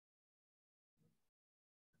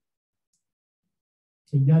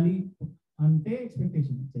 చెయ్యాలి అంటే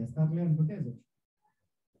ఎక్స్పెక్టేషన్, చేస్తారులే అనుకుంటే అజంప్షన్.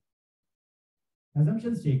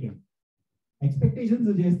 అజంప్షన్స్ చేయకండి, ఎక్స్పెక్టేషన్స్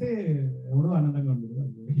చేస్తే ఎవడో ఆనందంగా ఉండదు.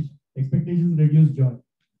 Expectations reduce Joy.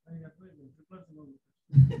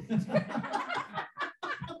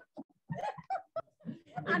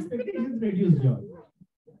 Expectations reduce joy.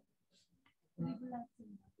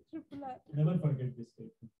 Never forget this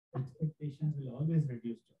statement. Expectations will always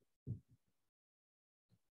reduce joy.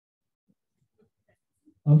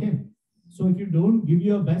 Okay. So if you don't give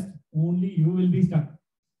your best, only you will be stuck.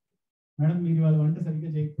 Madam, మీరు వాళ్ళ వంట సరిగ్గా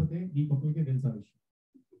చేయకపోతే ఈ ఒక్కరికే తెలుసు ఆ విషయం.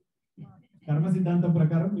 కర్మ సిద్ధాంతం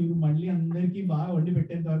ప్రకారం మీరు మళ్ళీ అందరికీ బాగా వండి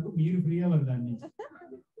పెట్టేంత వరకు మీరు ఫ్రీ అవ్వరు దాని నుంచి.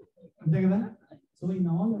 అంతే కదా? So in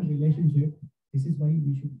all our relationship, this is why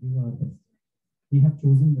we should give our best. We have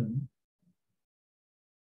chosen them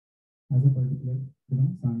as a particular,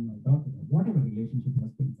 son or daughter, whatever relationship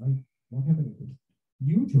has been, right? Whatever it is,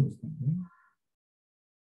 you chose them, right?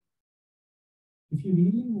 If you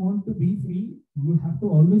really want to be free, you have to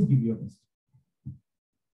always give your best.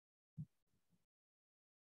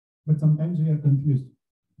 But sometimes we are confused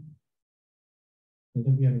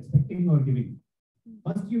whether we are expecting or giving.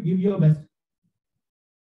 First, you give your best.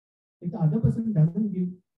 If the other person doesn't give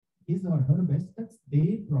his or her best, that's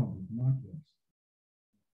their problem, not yours.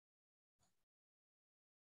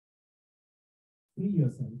 Free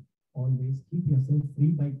yourself. Always keep yourself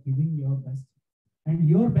free by giving your best. And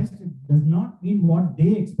your best does not mean what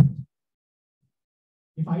they expect.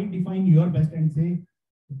 If I define your best and say,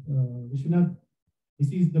 Vishwanath, this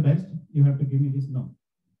is the best, you have to give me this. No,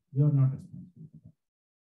 you are not responsible for that.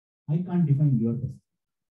 I can't define your best.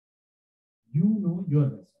 You know your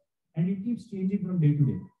best. And it keeps changing from day to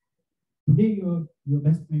day. Today, your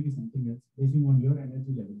best may be something else, based on your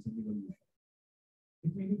energy levels and evolution.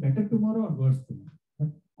 It may be better tomorrow or worse tomorrow. But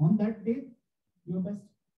on that day, your best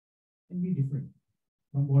can be different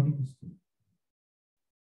from what it is today.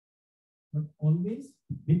 But always,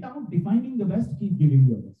 without defining the best, keep giving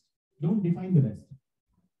your best. Don't define the best.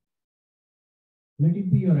 Let it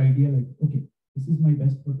be your idea, like, okay, this is my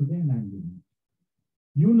best for today and I'm giving it.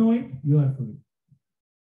 You know it, you are for it.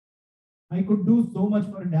 I could do so much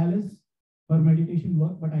for Dallas for meditation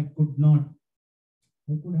work, but I could not.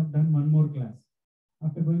 I could have done one more class.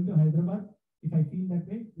 After going to Hyderabad, if I feel that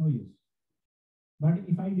way, no use. But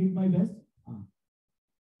if I did my best,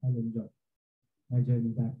 I'll enjoy my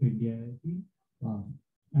journey back to India. Wow,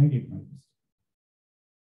 I did my best.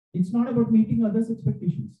 It's not about meeting others'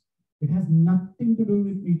 expectations. It has nothing to do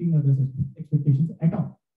with meeting others' expectations at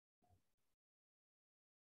all.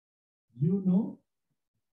 You know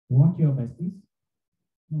what your best is.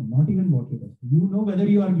 No, not even what your best. You know whether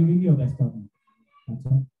you are giving your best or not. That's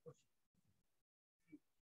all.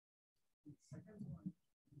 Second one,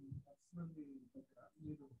 personally, you said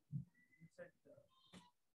it's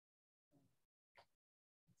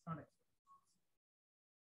not expectations.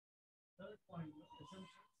 Third point, assumptions.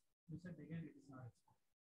 You said again it is not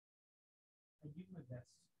expectations. I give my best.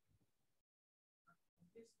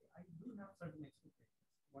 Obviously, I do have certain expectations.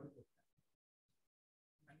 What about that?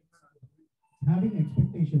 Having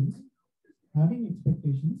expectations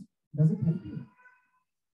does it help you?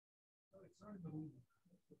 No, it's not in the rule.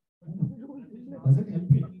 Does it help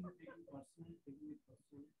you?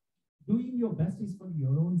 Doing your best is for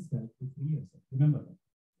your own self, to free yourself. Remember that.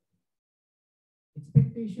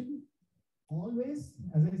 Expectation, always,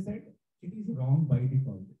 as I said, it is wrong by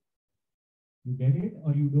default. You get it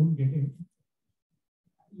or you don't get it.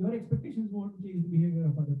 Your expectations won't change the behavior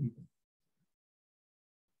of other people.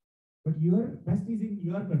 But your best is in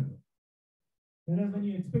your control. Whereas when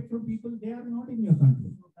you expect from people, they are not in your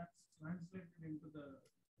control. So that's translated into the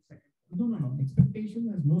second. No. Expectation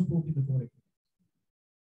has no scope in the core equity.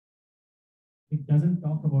 It doesn't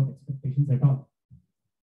talk about expectations at all.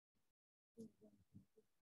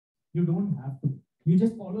 You don't have to. You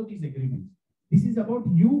just follow these agreements. This is about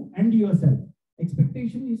you and yourself.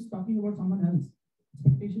 Expectation is talking about someone else.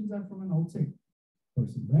 Expectations are from an outside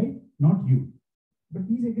person, right? Not you. But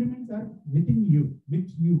these agreements are within you, with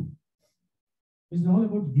you. It's all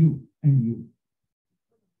about you and you.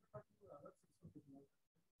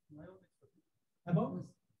 About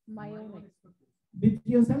My own expectation. with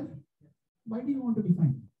yourself. Why do you want to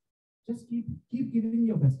define? Just keep giving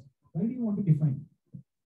your best. Why do you want to define?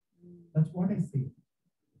 That's what I say.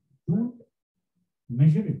 Don't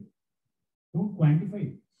measure it. Don't quantify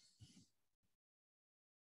it.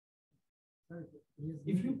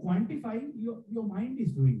 If you quantify, your mind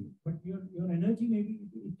is doing it, but your energy maybe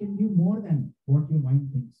it can give more than what your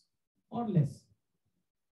mind thinks, or less.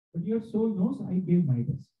 But your soul knows I gave my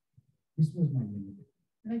best. This was my limit,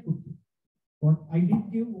 and I could give. What I did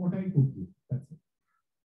give, what I could give. That's it.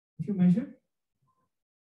 If you measure,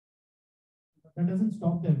 that doesn't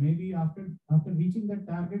stop there. Maybe after reaching that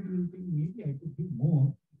target, you will think maybe I could give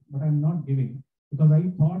more, but I'm not giving because I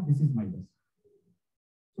thought this is my best.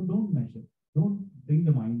 So don't measure. Don't bring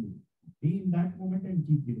the mind in. Be in that moment and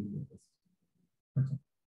keep giving your best. That's all.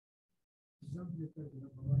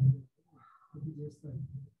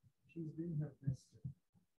 She's doing her best.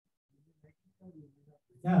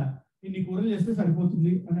 Yeah, ఇన్ని కూరలు చేస్తే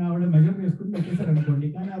సరిపోతుంది అని ఆవిడ measure చేసుకుని పెట్టేశారు అనుకోండి.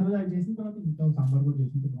 కానీ ఆ రోజు అది చేసిన తర్వాత ఇంత సాంబార్ కూడా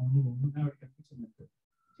చేసింది బాగుంది ఆవిడ కనిపించింది అంటే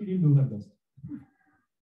she did do her best.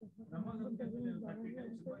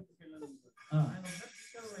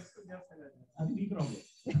 అది మీ ప్రాబ్లం.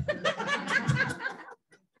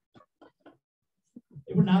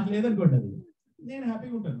 ఇప్పుడు నాకు లేదనుకోండి, అది నేను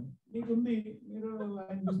హ్యాపీగా ఉంటాను. మీకుంది, మీరు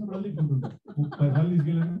ఆయన చూసినప్పుడు తీసుకుంటుంటారు. 30 సార్లు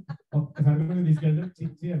తీసుకెళ్ళాను, ఒక్కసారి కూడా తీసుకెళ్ళారు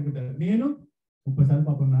చిచ్చి అనుకుంటారు. నేను 30 సార్లు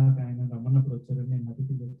పాపం నాకు ఆయన రమ్మన్నప్పుడు వచ్చారని నేను హ్యాపీ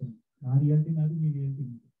ఫీల్ అవుతాను. నా రియాలిటీ నాది, మీ రియాలిటీ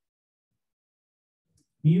నాది.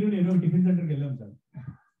 మీరు నేను టిఫిన్ సెంటర్కి వెళ్ళాం సార్.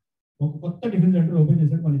 ఒక కొత్త టిఫిన్ సెంటర్ ఓపెన్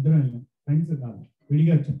చేశాడు, మన ఇద్దరం వెళ్ళాం. ఫ్రెండ్స్ కాదు,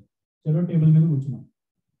 విడిగా వచ్చాం. చెరో టేబుల్ మీద కూర్చున్నాం.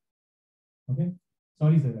 Okay,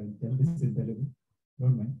 sorry sir, this is Telugu,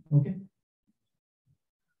 don't mind. Okay,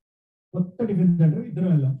 కొత్త టిఫిన్ సెంటర్ ఇద్దరం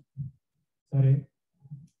వెళ్ళాం. సరే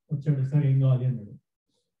వచ్చాడు, సరే ఏం కావాలి అన్నాడు.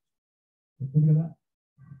 చెప్తుంది కదా,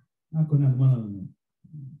 నాకు కొన్ని అనుమానాలు ఉన్నాయి.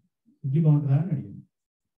 ఇడ్లీ బాగుంటుందా అని అడిగాను.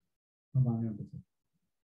 బాగానే ఉంటుంది సార్.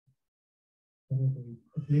 సరే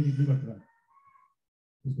ప్లేట్ ఇడ్లీ పట్టరా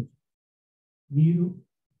తీసుకొచ్చు. మీరు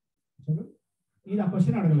సరే మీరు ఆ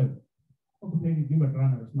క్వశ్చన్ అడగలేదు. ఒక ప్లేట్ ఇడ్లీ పట్టరా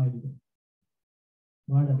అన్నాడు స్మైల్తో.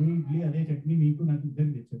 వాడు అదే ఇడ్లీ అదే చట్నీ మీకు నాకు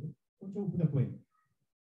ఇద్దరికి తెచ్చాడు. కొంచెం ఉప్పు తక్కువైంది.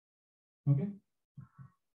 ఓకే,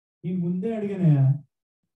 నేను ముందే అడిగానయా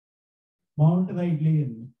బాగుంటుందా ఇడ్లీ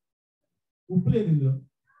అని. ఉప్పు లేదు ఇందులో.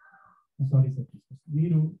 సారీ సార్,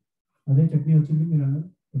 మీరు అదే చట్నీ వచ్చింది, మీరు అన్నారు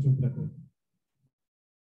కొంచెం ఉప్పు తక్కువ.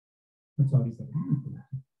 Sorry sir.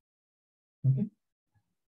 ఓకే,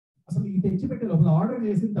 అసలు ఈ తెచ్చిపెట్టే లోపల ఆర్డర్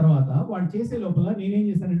చేసిన తర్వాత వాడు చేసే లోపల నేనేం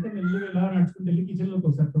చేశానంటే మెల్లిగా ఎలా నడుచుకుంటే వెళ్ళి కిచెన్లోకి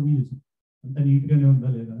ఒకసారి తొమ్మిది చూసాను అంత నీట్గానే ఉందా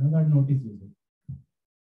లేదా వాడు నోటీస్ చేశాడు.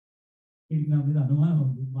 వీడికి నా మీద అనుమానం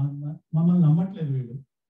ఉంది, మమ్మల్ని నమ్మట్లేదు వీడు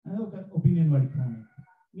అని ఒక ఒపీనియన్ వాడికి ఫోన్.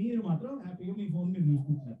 మీరు మాత్రం హ్యాపీగా మీ ఫోన్ మీరు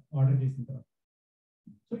చూసుకుంటున్నారు ఆర్డర్ చేసిన తర్వాత.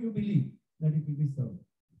 So you believe that it will be served.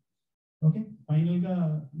 Okay, ఫైనల్గా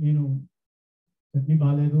నేను చట్నీ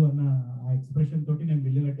బాగాలేదు అన్న ఆ ఎక్స్ప్రెషన్ తోటి నేను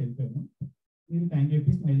బిల్లు కట్టి వెళ్ళిపోయాను. మీరు థ్యాంక్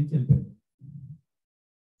చెప్పి స్మైల్ ఇచ్చి వెళ్ళిపోయారు.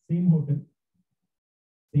 Same hotel,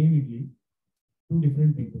 same idli, 2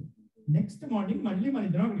 different people. Next morning మళ్ళీ మన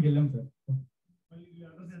ఇద్దరం అక్కడికి వెళ్ళాం సార్.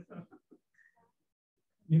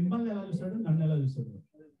 మిమ్మల్ని ఎలా చూస్తాడు, నన్ను ఎలా చూస్తాడు.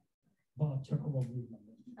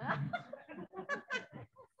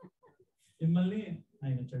 మిమ్మల్ని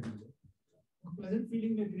ఆయన వచ్చాడు, ఒక ప్లెజెంట్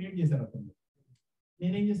ఫీలింగ్ మీరు క్రియేట్ చేశారు అతను.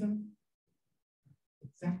 నేనేం చేశాను,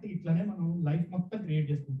 ఎగ్జాక్ట్ ఇట్లానే మనం లైఫ్ మొత్తం క్రియేట్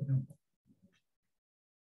చేసుకుంటూనే ఉంటాం.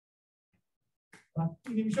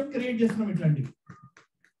 ప్రతి నిమిషం క్రియేట్ చేస్తున్నాం ఇట్లాంటివి.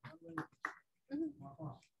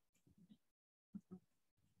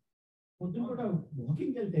 పొద్దున కూడా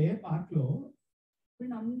వాకింగ్కి వెళ్తే పార్క్ లో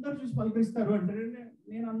వీళ్ళు అందరూ చూసి పలకరిస్తారు అంటే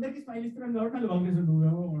నేను అందరికీ స్మైల్ ఇస్తున్నాను కాబట్టి నాకు పలకరిస్తాను.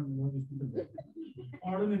 నువ్వేమో చూసుకుంటే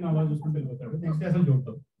వాడు నేను అలా చూసుకుంటూ వెళ్ళిపోతాడు. నెక్స్ట్ అసలు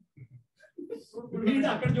చూడతావు వీడు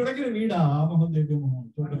అక్కడ చూడక వీడా మొహం దగ్గర మొహం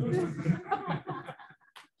చూడ.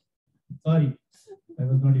 Sorry, I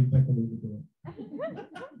was not impacted with the joke.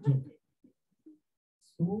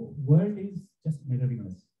 So world is just mirroring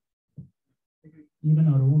us. Even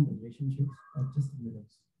our own relationships are just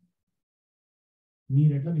mirrors.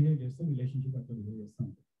 మీరు ఎట్లా బిహేవ్ చేస్తే రిలేషన్షిప్ అట్లా బిహేవ్ చేస్తాం.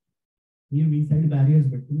 మీరు మీ సైడ్ బ్యారియర్స్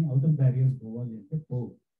పెట్టుకుని అవుటర్ బ్యారియర్స్ పోవాలి అంటే పో.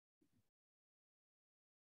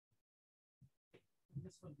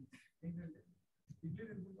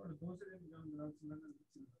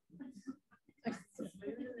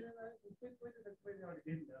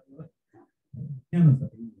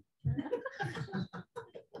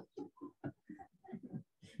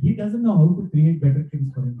 He doesn't know how to create better things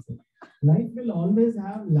for himself. Life will always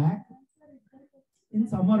have lack in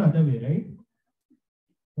some or other way, right?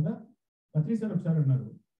 Patri sir ఒకసారి అన్నారు,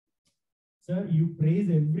 sir, you praise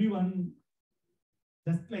everyone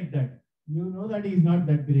just like that. You know that he is not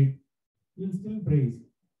that great. You'll still praise.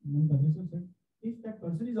 And then Patri sir said, if that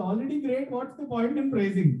person is already great, what's the point in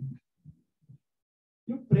praising?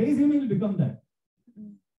 You praise him, he'll become that.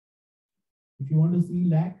 If you want to see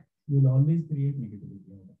lack, you will always create negativity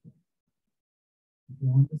out of it. If you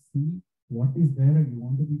want to see what is there and you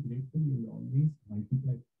want to be grateful, you will always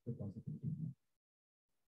multiply the positivity.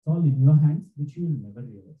 It's all in your hands, which you will never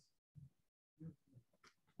realize.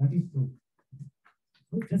 That is true.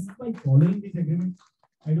 So just by following these agreements,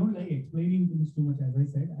 I don't like explaining things too much. As I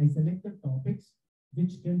said, I select the topics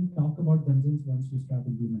which can talk about themselves once you start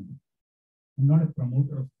implementing. I'm not a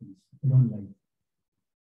promoter of things. I don't like it.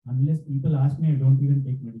 Unless people ask me, I don't even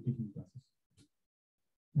take meditation classes.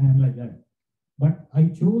 I am like that. But I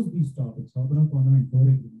chose these topics, Ho'oponopono and 4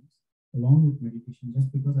 agreements, along with meditation, just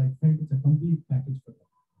because I felt it's a complete package for them.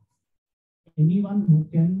 Anyone who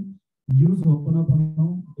can use Ho'oponopono,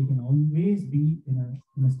 they can always be in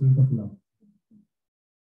a state of love.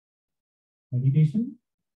 Meditation,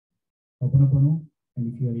 Ho'oponopono, and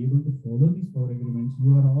if you are able to follow these 4 agreements,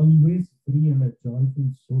 you are always free and a joyful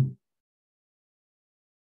soul.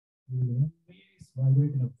 You will always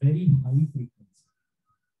vibrate in a very high frequency.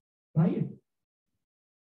 Try it.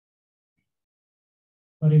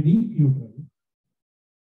 For a week, you try.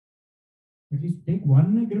 At least take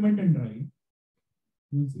one agreement and try.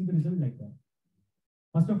 You will see the result like that.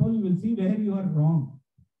 First of all, you will see where you are wrong.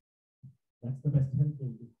 That's the best help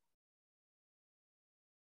will do.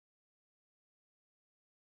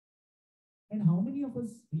 And how many of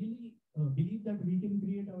us really believe that we can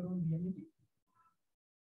create our own reality?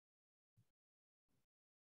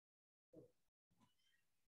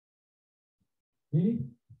 Really?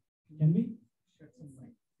 Can we? Shed some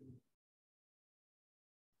light.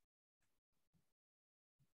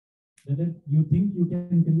 Whether you think you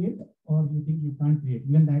can create or you think you can't create,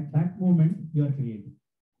 even at that moment you are creating.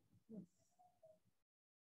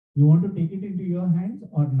 You want to take it into your hands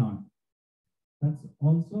or not? That's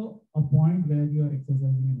also a point where you are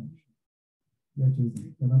exercising an action. You are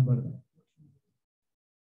choosing. Remember that.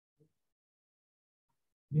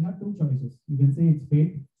 You have 2 choices. You can say it's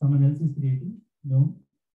fate, someone else is creating. No,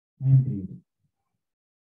 I am creating.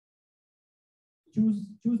 Choose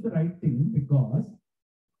the right thing, because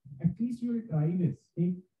at least you will try this.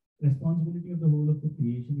 Take responsibility of the whole of the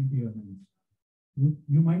creation into your hands.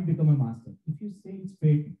 You might become a master. If you say it's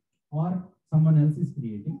fate or someone else is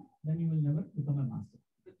creating, then you will never become a master.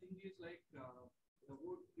 The thing is like the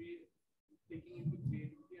word taking into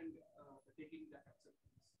creativity and taking the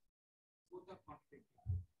acceptance. Both are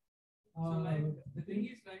contradictory. So like the thing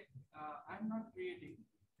is like I'm not creating,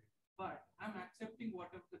 but I'm accepting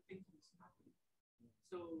whatever the thing is happening.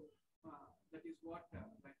 So that is what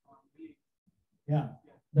like I'm really. Yeah,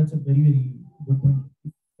 that's a very, very good point.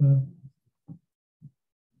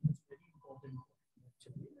 That's very important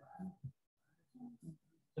actually.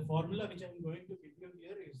 The formula which I'm going to give you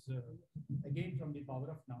here is again from the power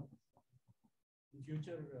of now. In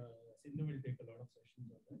future, Sindhu will take a lot of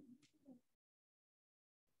sessions on that.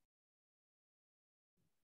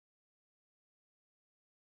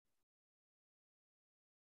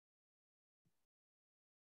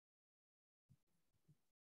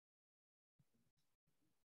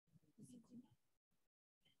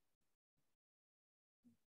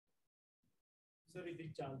 Sir, ఇది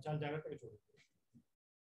చాలా జాగ్రత్తగా చూడండి.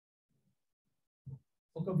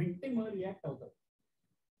 ఒక victim react అవుతాడు.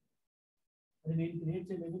 అది నేను create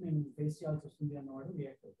చేయలేదు, నేను ఫేస్ చేయాల్సి వస్తుంది అన్నవాడు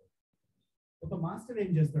రియాక్ట్ అవుతాడు. ఒక మాస్టర్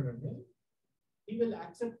ఏం చేస్తాడంటే, he will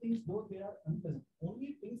accept things though they are unpleasant.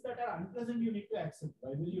 Only things that are unpleasant you need to accept.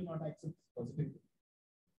 Why will you not accept positivity?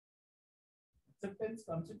 Acceptance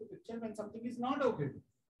comes into picture when something is not okay.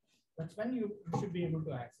 That's when you should be able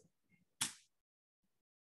to accept.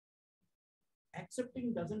 Accepting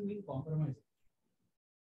doesn't mean compromising.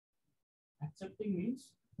 Accepting means,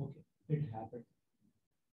 okay, it happened.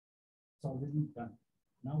 It's already done.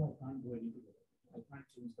 Now I can't do anything with it. I can't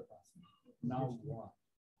change the past. Now what?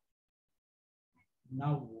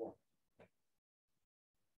 Now what?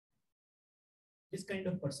 This kind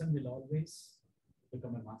of person will always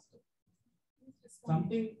become a master.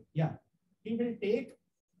 Something, yeah.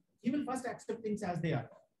 He will first accept things as they are.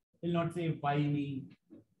 He'll not say, why me?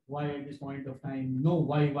 Why at this point of time? No,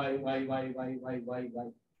 why?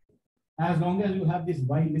 As long as you have this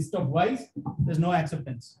why list of whys, there's no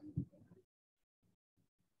acceptance.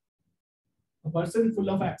 A person full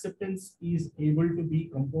of acceptance is able to be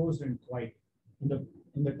composed and quiet in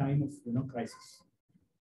the time of crisis.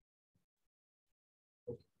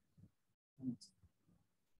 Okay.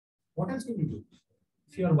 What else can you do?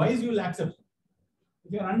 If you're wise, you will accept.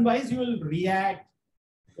 If you're unwise, you will react,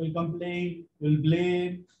 you will complain, you will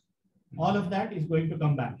blame. All of that is going to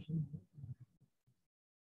come back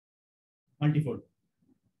multifold.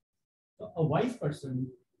 So a wise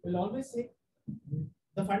person will always say,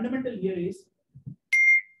 the fundamental here is,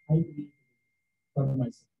 I believe for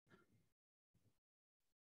myself.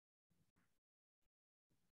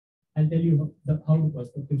 I'll tell you how the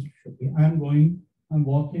perspective should be. I'm walking,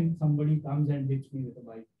 somebody comes and hits me with a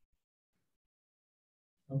bike.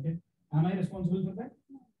 Okay. Am I responsible for that?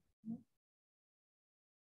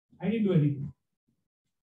 I didn't do anything.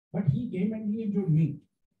 But he came and he injured me.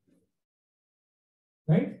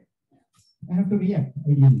 Right? I have to react,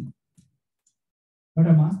 ideally. But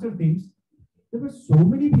a master thinks, there were so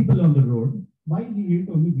many people on the road, why he hit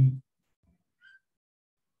only me?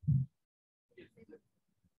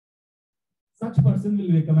 Such person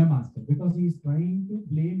will become a master because he is trying to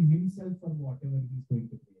blame himself for whatever he is going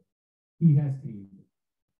to create. He has created.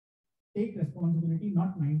 Take responsibility,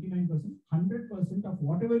 not 99%, 100% of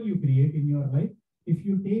whatever you create in your life. If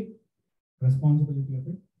you take responsibility of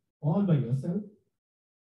it all by yourself,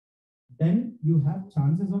 then you have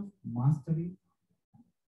chances of mastering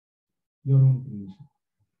your own creation.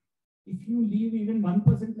 If you leave even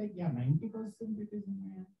 1%, like 90% it is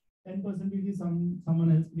 10% it is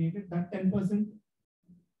someone else created, that 10%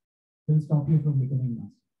 will stop you from becoming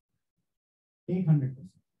master. Take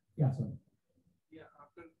 100%. Yeah, sorry. Yeah,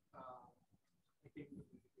 after I came to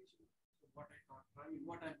meditation, so what I thought,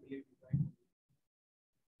 what I believe, right?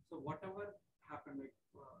 So whatever happened, like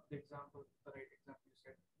the right example you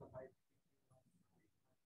said, the life.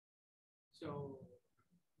 So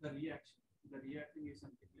the reacting is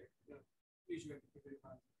something like usually people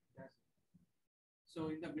have. So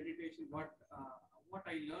in the meditation, what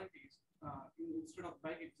I learned is instead of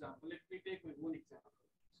bike example, let me take my own example.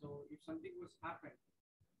 So if something was happened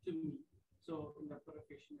to me, so in the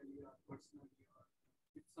professionally or personally or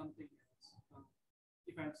with something else,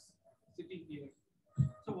 if I'm sitting here,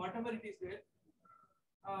 so whatever it is there,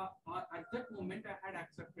 at that moment I had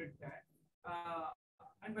accepted that,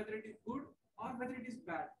 and whether it is good or whether it is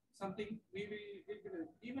bad, something we will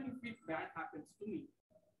even if it bad happens to me.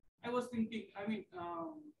 I was thinking,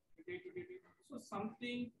 day to day. So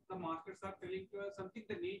something the masters are telling to us, something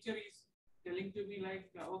the nature is telling to me,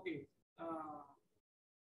 like, okay,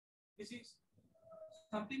 this is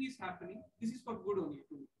something is happening. This is for good only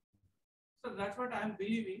to me. So that's what I am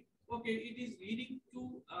believing. Okay, it is leading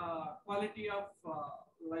to quality of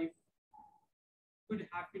life, good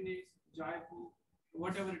happiness, joyful,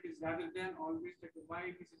 whatever it is, rather than always like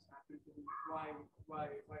why this is happening to me, why.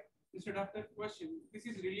 Instead of that question, this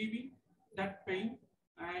is relieving that pain,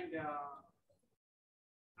 and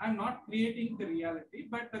I'm not creating the reality,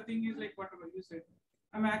 but the thing is like whatever you said,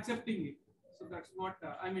 I'm accepting it. So that's what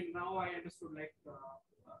now I understood, like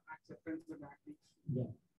acceptance and acting. Yeah.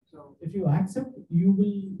 So if you accept, you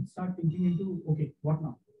will start thinking into, okay, what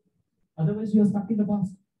now? Otherwise, you are stuck in the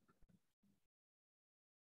past.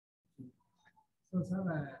 So, sir,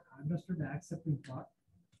 I understood the accepting part.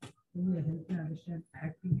 Can you help me understand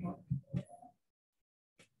acting part?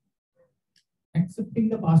 Accepting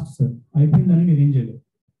the past, sir. అయిపోయిందని మీరు ఏం చేయలేరు.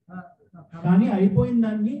 కానీ అయిపోయిన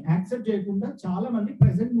దాన్ని accept చేయకుండా చాలా మంది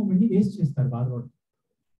ప్రెసెంట్ మూమెంట్ ని వేస్ట్ చేస్తారు బాధపడు.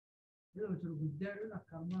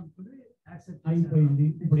 అయిపోయింది,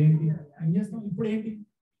 ఇప్పుడు ఏంటి ఏం చేస్తాం, ఇప్పుడు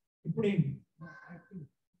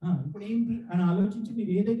ఏంటి అని ఆలోచించి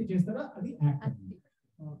మీరు ఏదైతే చేస్తారో అది యాక్ట్.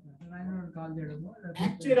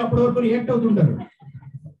 యాక్ట్ చేయరు, అప్పటి వరకు రియాక్ట్ అవుతుంటారు.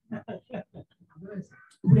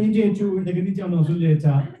 ఇప్పుడు ఏం చేయొచ్చు, వీడి దగ్గర నుంచి ఏమైనా వసూలు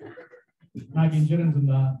చేయొచ్చా, నాకు ఇన్సూరెన్స్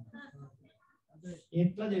ఉందా,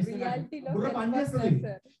 ఎట్లా చేస్తే బుర్ర పనిచేస్తుంది.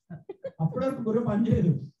 అప్పటి వరకు బుర్ర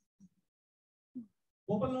పనిచేయదు.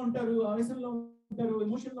 కోపంలో ఉంటారు, ఆవేశంలో ఉంటారు,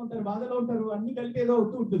 ఎమోషన్ లో ఉంటారు, బాధలో ఉంటారు, అన్ని కలిపి ఏదో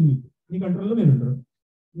అవుతూ ఉంటుంది. మీ కంట్రోల్లో మీరు ఉంటారు.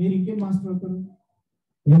 మీరు ఇంకేం మాస్టర్ అవుతారు?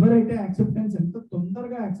 ఎవరైతే యాక్సెప్టెన్స్ ఎంత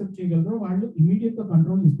తొందరగా యాక్సెప్ట్ చేయగలరో వాళ్ళు ఇమీడియట్ గా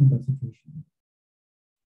కంట్రోల్ తీసుకుంటారు situation.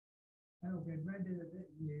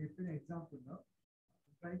 Example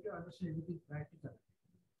try to understand everything practical.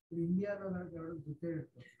 ఇండియాలో ఎవరు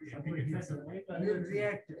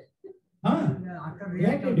రియాక్ట్ అక్కడ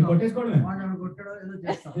రియాక్ట్ కొట్టేసుకోవడం, వాడు కొట్టడం ఏదో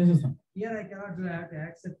చేస్తాం. Here I cannot do, I have to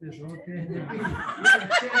accept this. Okay.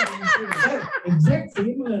 Exact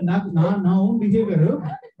same నా own behavior.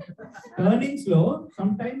 Turnings లో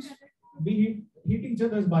sometimes we hit each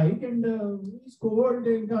other's bike and we scored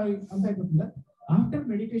ఇంకా అంత అయిపోతుందా. After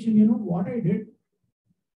meditation, you know what I did?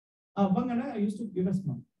 అవ్వంగానే I used to give a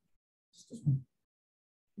smile. Just a smile.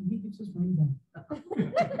 He gives a smile back.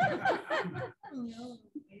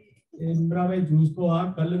 చూసుకో,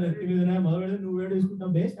 కళ్ళు నెత్తి మీద మొదలు నువ్వు వేడు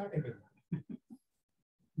తీసుకుంటావు, బే స్టార్ట్ అయిపోయింది.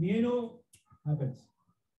 నేను happens.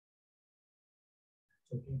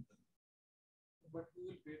 Okay. But who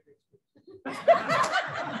will pay the expense?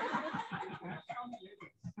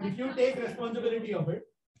 If you take responsibility of it,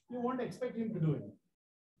 you won't expect him to do it.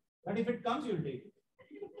 But if it comes, you'll take it.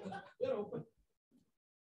 You're open.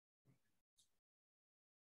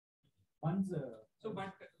 Once.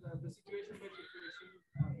 But the situation by situation,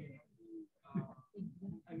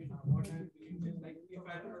 what I believe is like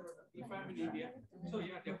if I'm in India, so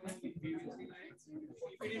yeah, definitely we will see like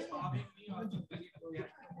if it is harming me or something, yeah.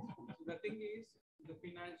 So the thing is the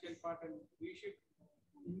financial part, and we should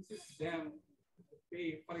insist them to pay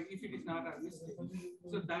for if it is not a mistake.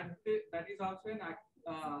 So that is also an act.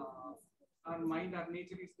 Our mind, our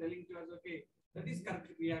nature is telling to us, okay, that is correct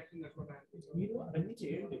reaction. That's what I'm thinking. మీరు అవన్నీ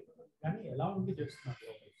చేయండి కానీ ఎలా ఉండి చేస్తున్నారు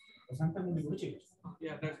ప్రశాంతంగా ఉండి కూడా చేయొచ్చు.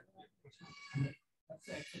 Yeah, that's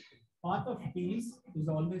Path of peace is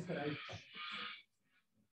always the right path.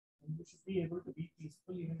 And you should be able to be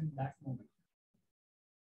peaceful even in that moment.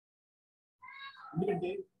 ఎందుకంటే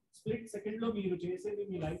స్ప్లిట్ సెకండ్ లో మీరు చేసేది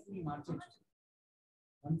మీ లైఫ్ ని మార్చొచ్చు.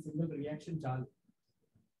 వన్ సింగిల్ రియాక్షన్ చాలు.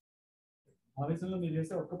 ఆవేశంలో మీరు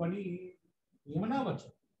చేసే ఒక్క పని ఏమైనా అవ్వచ్చు.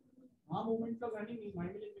 ఆ మూమెంట్ లో కానీ మీ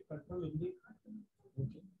మైండ్ లో మీ కంట్రోల్ ఉంది.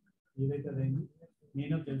 ఓకే ఏదైతే అదైంది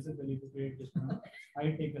నేను తెలిసి తెలియదు క్రియేట్ చేస్తున్నాను. ఐ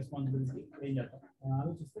టేక్ రెస్పాన్సిబిలిటీ ఏం చేస్తాను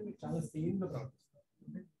ఆలోచిస్తే మీకు చాలా సేమ్ గా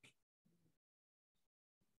ప్రవర్తిస్తుంది.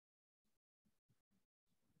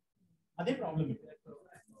 అదే ప్రాబ్లం ఇది.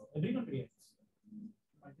 Everyone reacts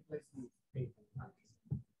multiplies the fate.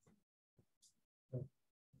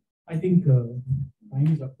 I think time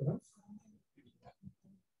is up for us.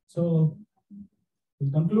 So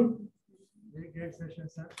we'll conclude. Very great session,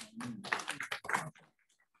 sir.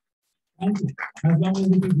 Thank you. As long as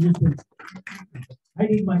it is useful. I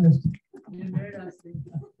did my best. You made us think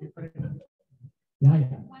different. Yeah.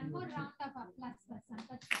 One more round of applause for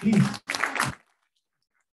Sampath. Please.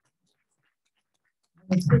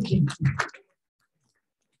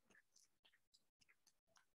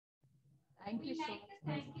 Thank you We so like much. to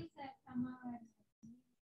thank you, sir, Kumar.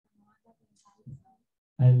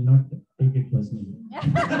 I will not take it personally.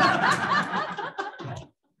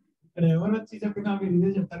 ఇక్కడ ఎవరు వచ్చి చెప్పినా మీరు ఇదే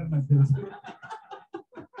చెప్తారని నాకు తెలుసు.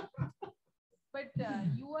 But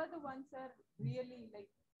you are the ones, sir, really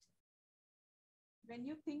like when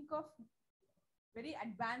you think of very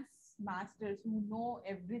advanced masters who know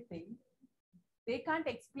everything, they can't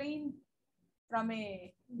explain from a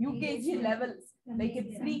UKG level, like a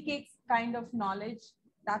pre-K kind of knowledge.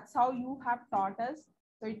 That's how you have taught us.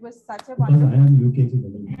 So it was such a Because I wonderful. am UKG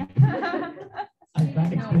level. I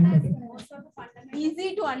can't explain better. Easy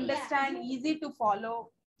to understand, easy to follow.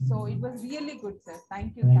 So it was really good, sir. Thank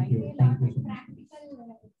you. Thank Thank you. you. Thank you. Practical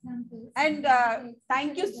examples. And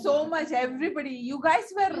thank you so much, everybody. You guys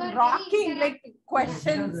were You are rocking very like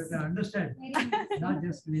questions. Because to understand, Very nice. not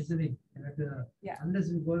just listening. Yeah. Unless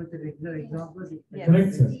we go with the regular examples. Yes.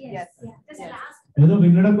 Correct, sir. Yes. Yeah. Just Yes. last, ఏదో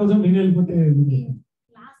వినడం కోసం నేను వెళ్ళిపోతే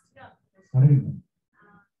last గా, అడగండి.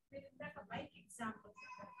 మీరు ఇందాక bike example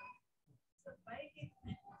bike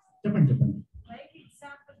చెప్పండి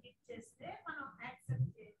ఎగ్జాంపుల్ ఇచ్చేస్తే మనం యాక్సెప్ట్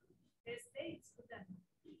చేస్తే ఇట్స్ గుడ్ అన్నమాట.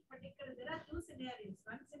 బట్ ఇక్కడ there are two scenarios.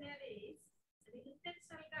 One scenario is అది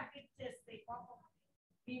ఇంటెన్షనల్ గా హిట్ చేస్తే కోపం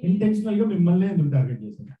ఇంటెన్షనల్ గా మిమ్మల్ని ఎందుకు టార్గెట్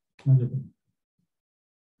చేశారు నాకు చెప్పండి.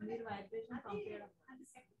 మీరు వైబ్రేషన్ పంపించడం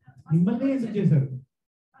మిమ్మల్ని ఎందుకు చేశారు?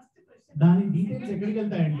 ఫస్ట్ క్వశ్చన్ దాని డీటెయిల్స్ ఎక్కడికి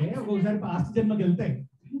వెళ్తాయంటే ఒక్కొక్కసారి పాస్ట్ జన్మకి వెళ్తాయి.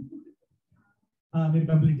 మీరు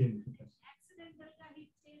కంప్లీట్ చేయండి. యాక్సిడెంటల్ గా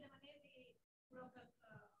హిట్ చేయడం అనేది ఇప్పుడు ఒక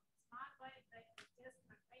స్మార్ట్ బాయ్ చేస్తున్నాడు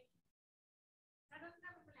బైక్ సడన్ గా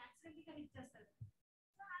మిమ్మల్ని యాక్సిడెంట్ గా హిట్ చేస్తాడు.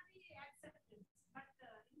 సో అది యాక్సెప్టెన్స్. బట్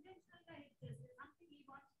ఇంటెన్షనల్ గా హిట్ చేస్తే సంథింగ్ ఈ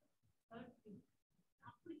వాంట్స్ హర్ట్ యు.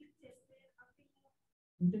 అప్పుడు హిట్ చేస్తే సంథింగ్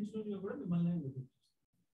ఇంటెన్షనల్ గా కూడా మిమ్మల్ని ఎందుకు చేశారు?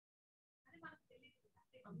 అది మనకు తెలియదు.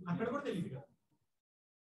 అక్కడ కూడా తెలియదు కదా,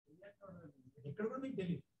 ఎక్కడ కూడా మీకు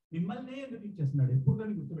తెలియదు. మిమ్మల్ని ఎందుకు ఇచ్చేస్తున్నాడు ఎప్పుడు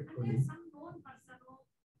కానీ గుర్తుపెట్టుకోండి. అంటే some known person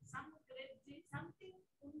some great something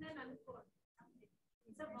ఉందని అనుకోండి.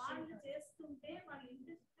 సో వాళ్ళు చేస్తుంటే వాళ్ళు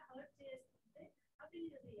ఇంట్రెస్ట్ హర్ట్ చేస్తుంటే అది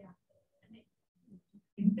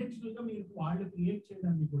ఇంటెన్షనల్ గా మీరు వాళ్ళు క్రియేట్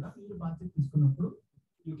చేయడానికి కూడా మీరు బాధ్యత తీసుకున్నప్పుడు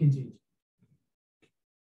యూ కెన్ చేంజ్.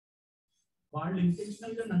 వాళ్ళు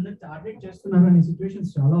ఇంటెన్షనల్ గా నన్ను టార్గెట్ చేస్తున్నారు అనే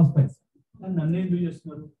సిచ్యువేషన్స్ చాలా వస్తాయి. నన్ను ఎందుకు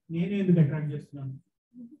చేస్తున్నారు, నేను ఎందుకు అట్రాక్ట్ చేస్తున్నాను,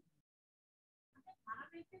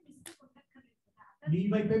 మీ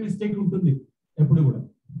వైపే మిస్టేక్ ఉంటుంది ఎప్పుడు కూడా.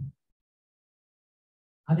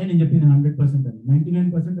 అదే నేను చెప్పింది 100% అని.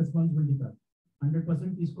 99% రెస్పాన్సిబిలిటీ కాదు,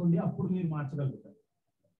 100% తీసుకోండి, అప్పుడు మీరు మార్చగలుగుతారు.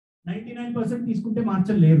 99% తీసుకుంటే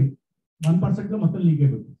మార్చలేరు, 1% లో మొత్తం లీక్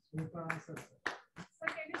అయిపోతుంది. Super answer, sir. So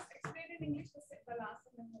can you explain in English the last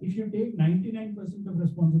sentence? If you take 99% of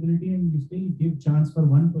responsibility and you still give chance for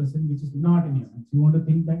 1% which is not in your hands, you want to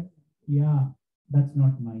think that, yeah, that's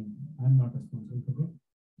not mine. I'm not responsible for it.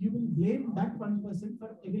 You will blame that 1%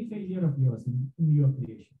 for every failure of yours in your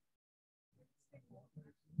creation.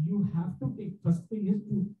 You have to take, first thing is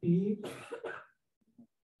to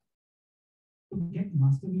get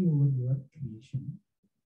mastery over your creation.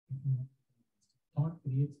 Thought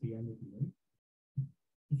creates reality, right?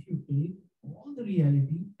 If you take all the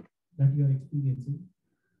reality that you are experiencing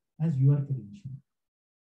as your creation,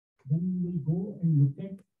 then you will go and look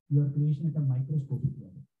at your creation at a microscopic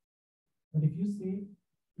level. But if you say,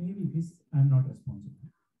 maybe this, I'm not responsible,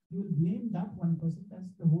 you will blame that 1% as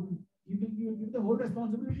the whole, you will give the whole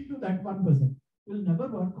responsibility to that 1%. You will never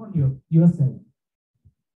work on yourself.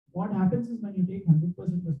 What happens is when you take 100%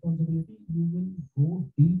 responsibility, you will go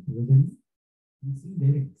deep within and see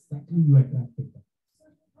where exactly you attracted that.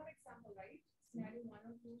 So, for example, right, scenario 1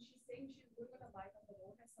 or 2, she's saying she's going on a bike on the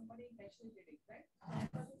road and somebody intentionally did it, right?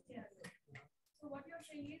 So, what you're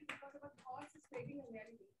saying is because of our thoughts is creating a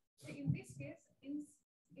reality. So, in this case, in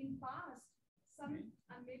past, some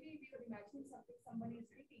and maybe we were imagining something somebody is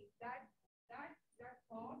thinking that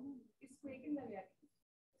thought is creating the reality.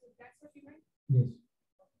 So, that's what you meant? Yes.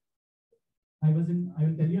 I will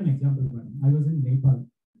tell you an example, madam. I was in Nepal.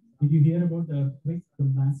 Did you hear about the earthquake, the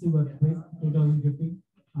massive earthquake, 2015?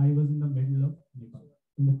 I was in the middle of Nepal,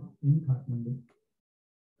 in Kathmandu.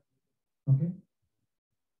 Okay.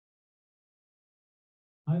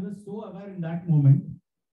 I was so aware in that moment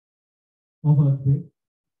of earthquake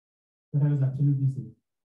that I was absolutely safe.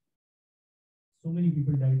 So many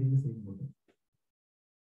people died in the same water,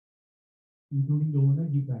 including the owner.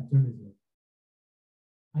 He fractured his leg.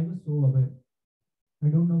 I was so aware. I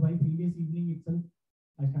don't know why previous evening itself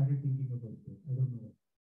I started thinking about it. I don't know why.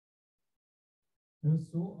 I was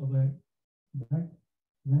so aware that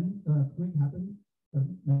when the earthquake happened, the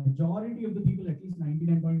majority of the people, at least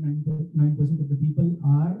 99.99% of the people,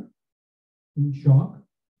 are in shock.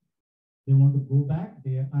 They want to go back.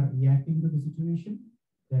 They are reacting to the situation.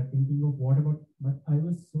 They are thinking of what about, but I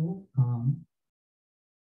was so calm.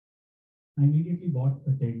 I immediately bought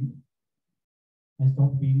a tent. I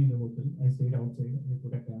stopped being in the hotel. I stayed outside. I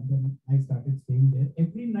put a camp and I started staying there.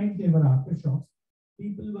 Every night there were aftershocks.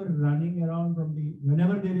 People were running around from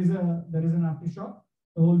whenever there is an aftershock,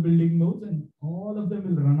 the whole building moves and all of them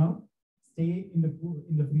will run out, stay in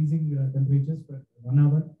the freezing temperatures for 1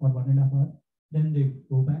 hour or 1.5 hours. Then they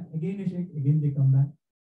go back again. A shake again. They come back.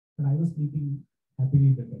 But I was sleeping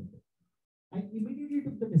happily in the tent. I immediately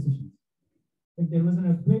took the decision. If there was an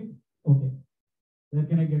earthquake, okay, where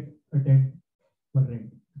can I get a tent for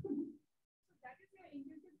rent? That is your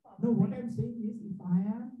intuitive power. No, what I'm saying is, if I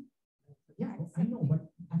am, yeah, I know,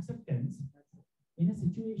 but acceptance in a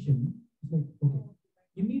situation, it's like, okay,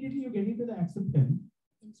 immediately you get into the acceptance,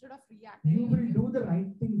 Instead of reacting, you will do the right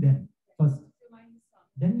thing then first.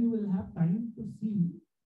 Then you will have time to see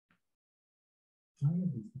why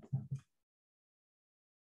are these things happening.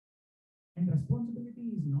 And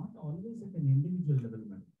responsibility is not always at an individual level,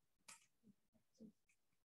 madam.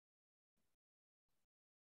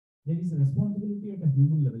 There is a responsibility at a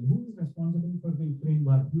human level. Who is responsible for the Ukraine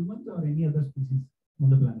war? Humans or any other species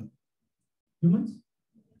on the planet? Humans?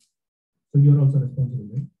 So you're also responsible,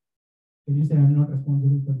 right? Can you say I'm not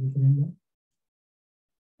responsible for the Ukraine war?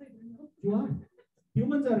 You are.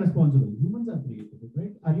 Humans are responsible. Humans are creative,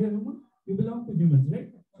 right? Are you a human? You belong to humans, right?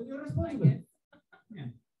 So you're responsible.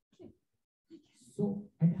 Yeah. So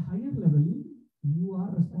at a higher level, you are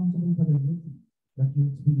responsible for everything that you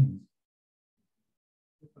experience.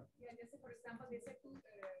 Yeah, just for example, they said to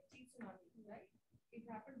cheat tsunami, right? It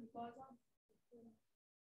happened because of,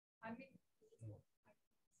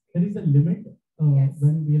 There is a limit yes.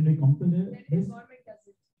 when we come to this. Government does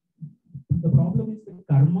it. The problem is the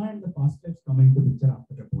karma and the past lives come into picture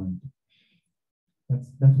after a point.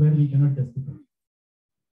 That's where we cannot justify.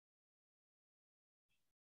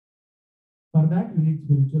 For that, you need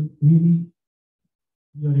spiritual, really,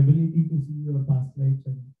 your ability to see your past lives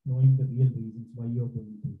and knowing the real reasons why you are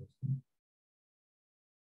going through this thing.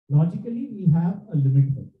 Logically, we have a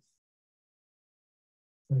limit for this,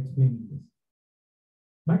 for explaining this.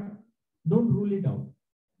 But don't rule it out.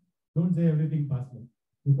 Don't say everything past life,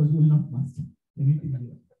 because you will not master anything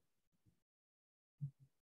here.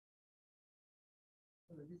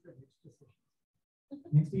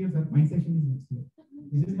 Next year, sir. My session is next year.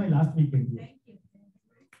 This is my last weekend here. Thank you.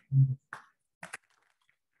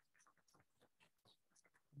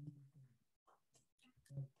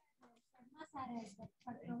 Sharma sir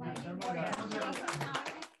has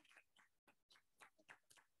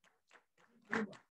provided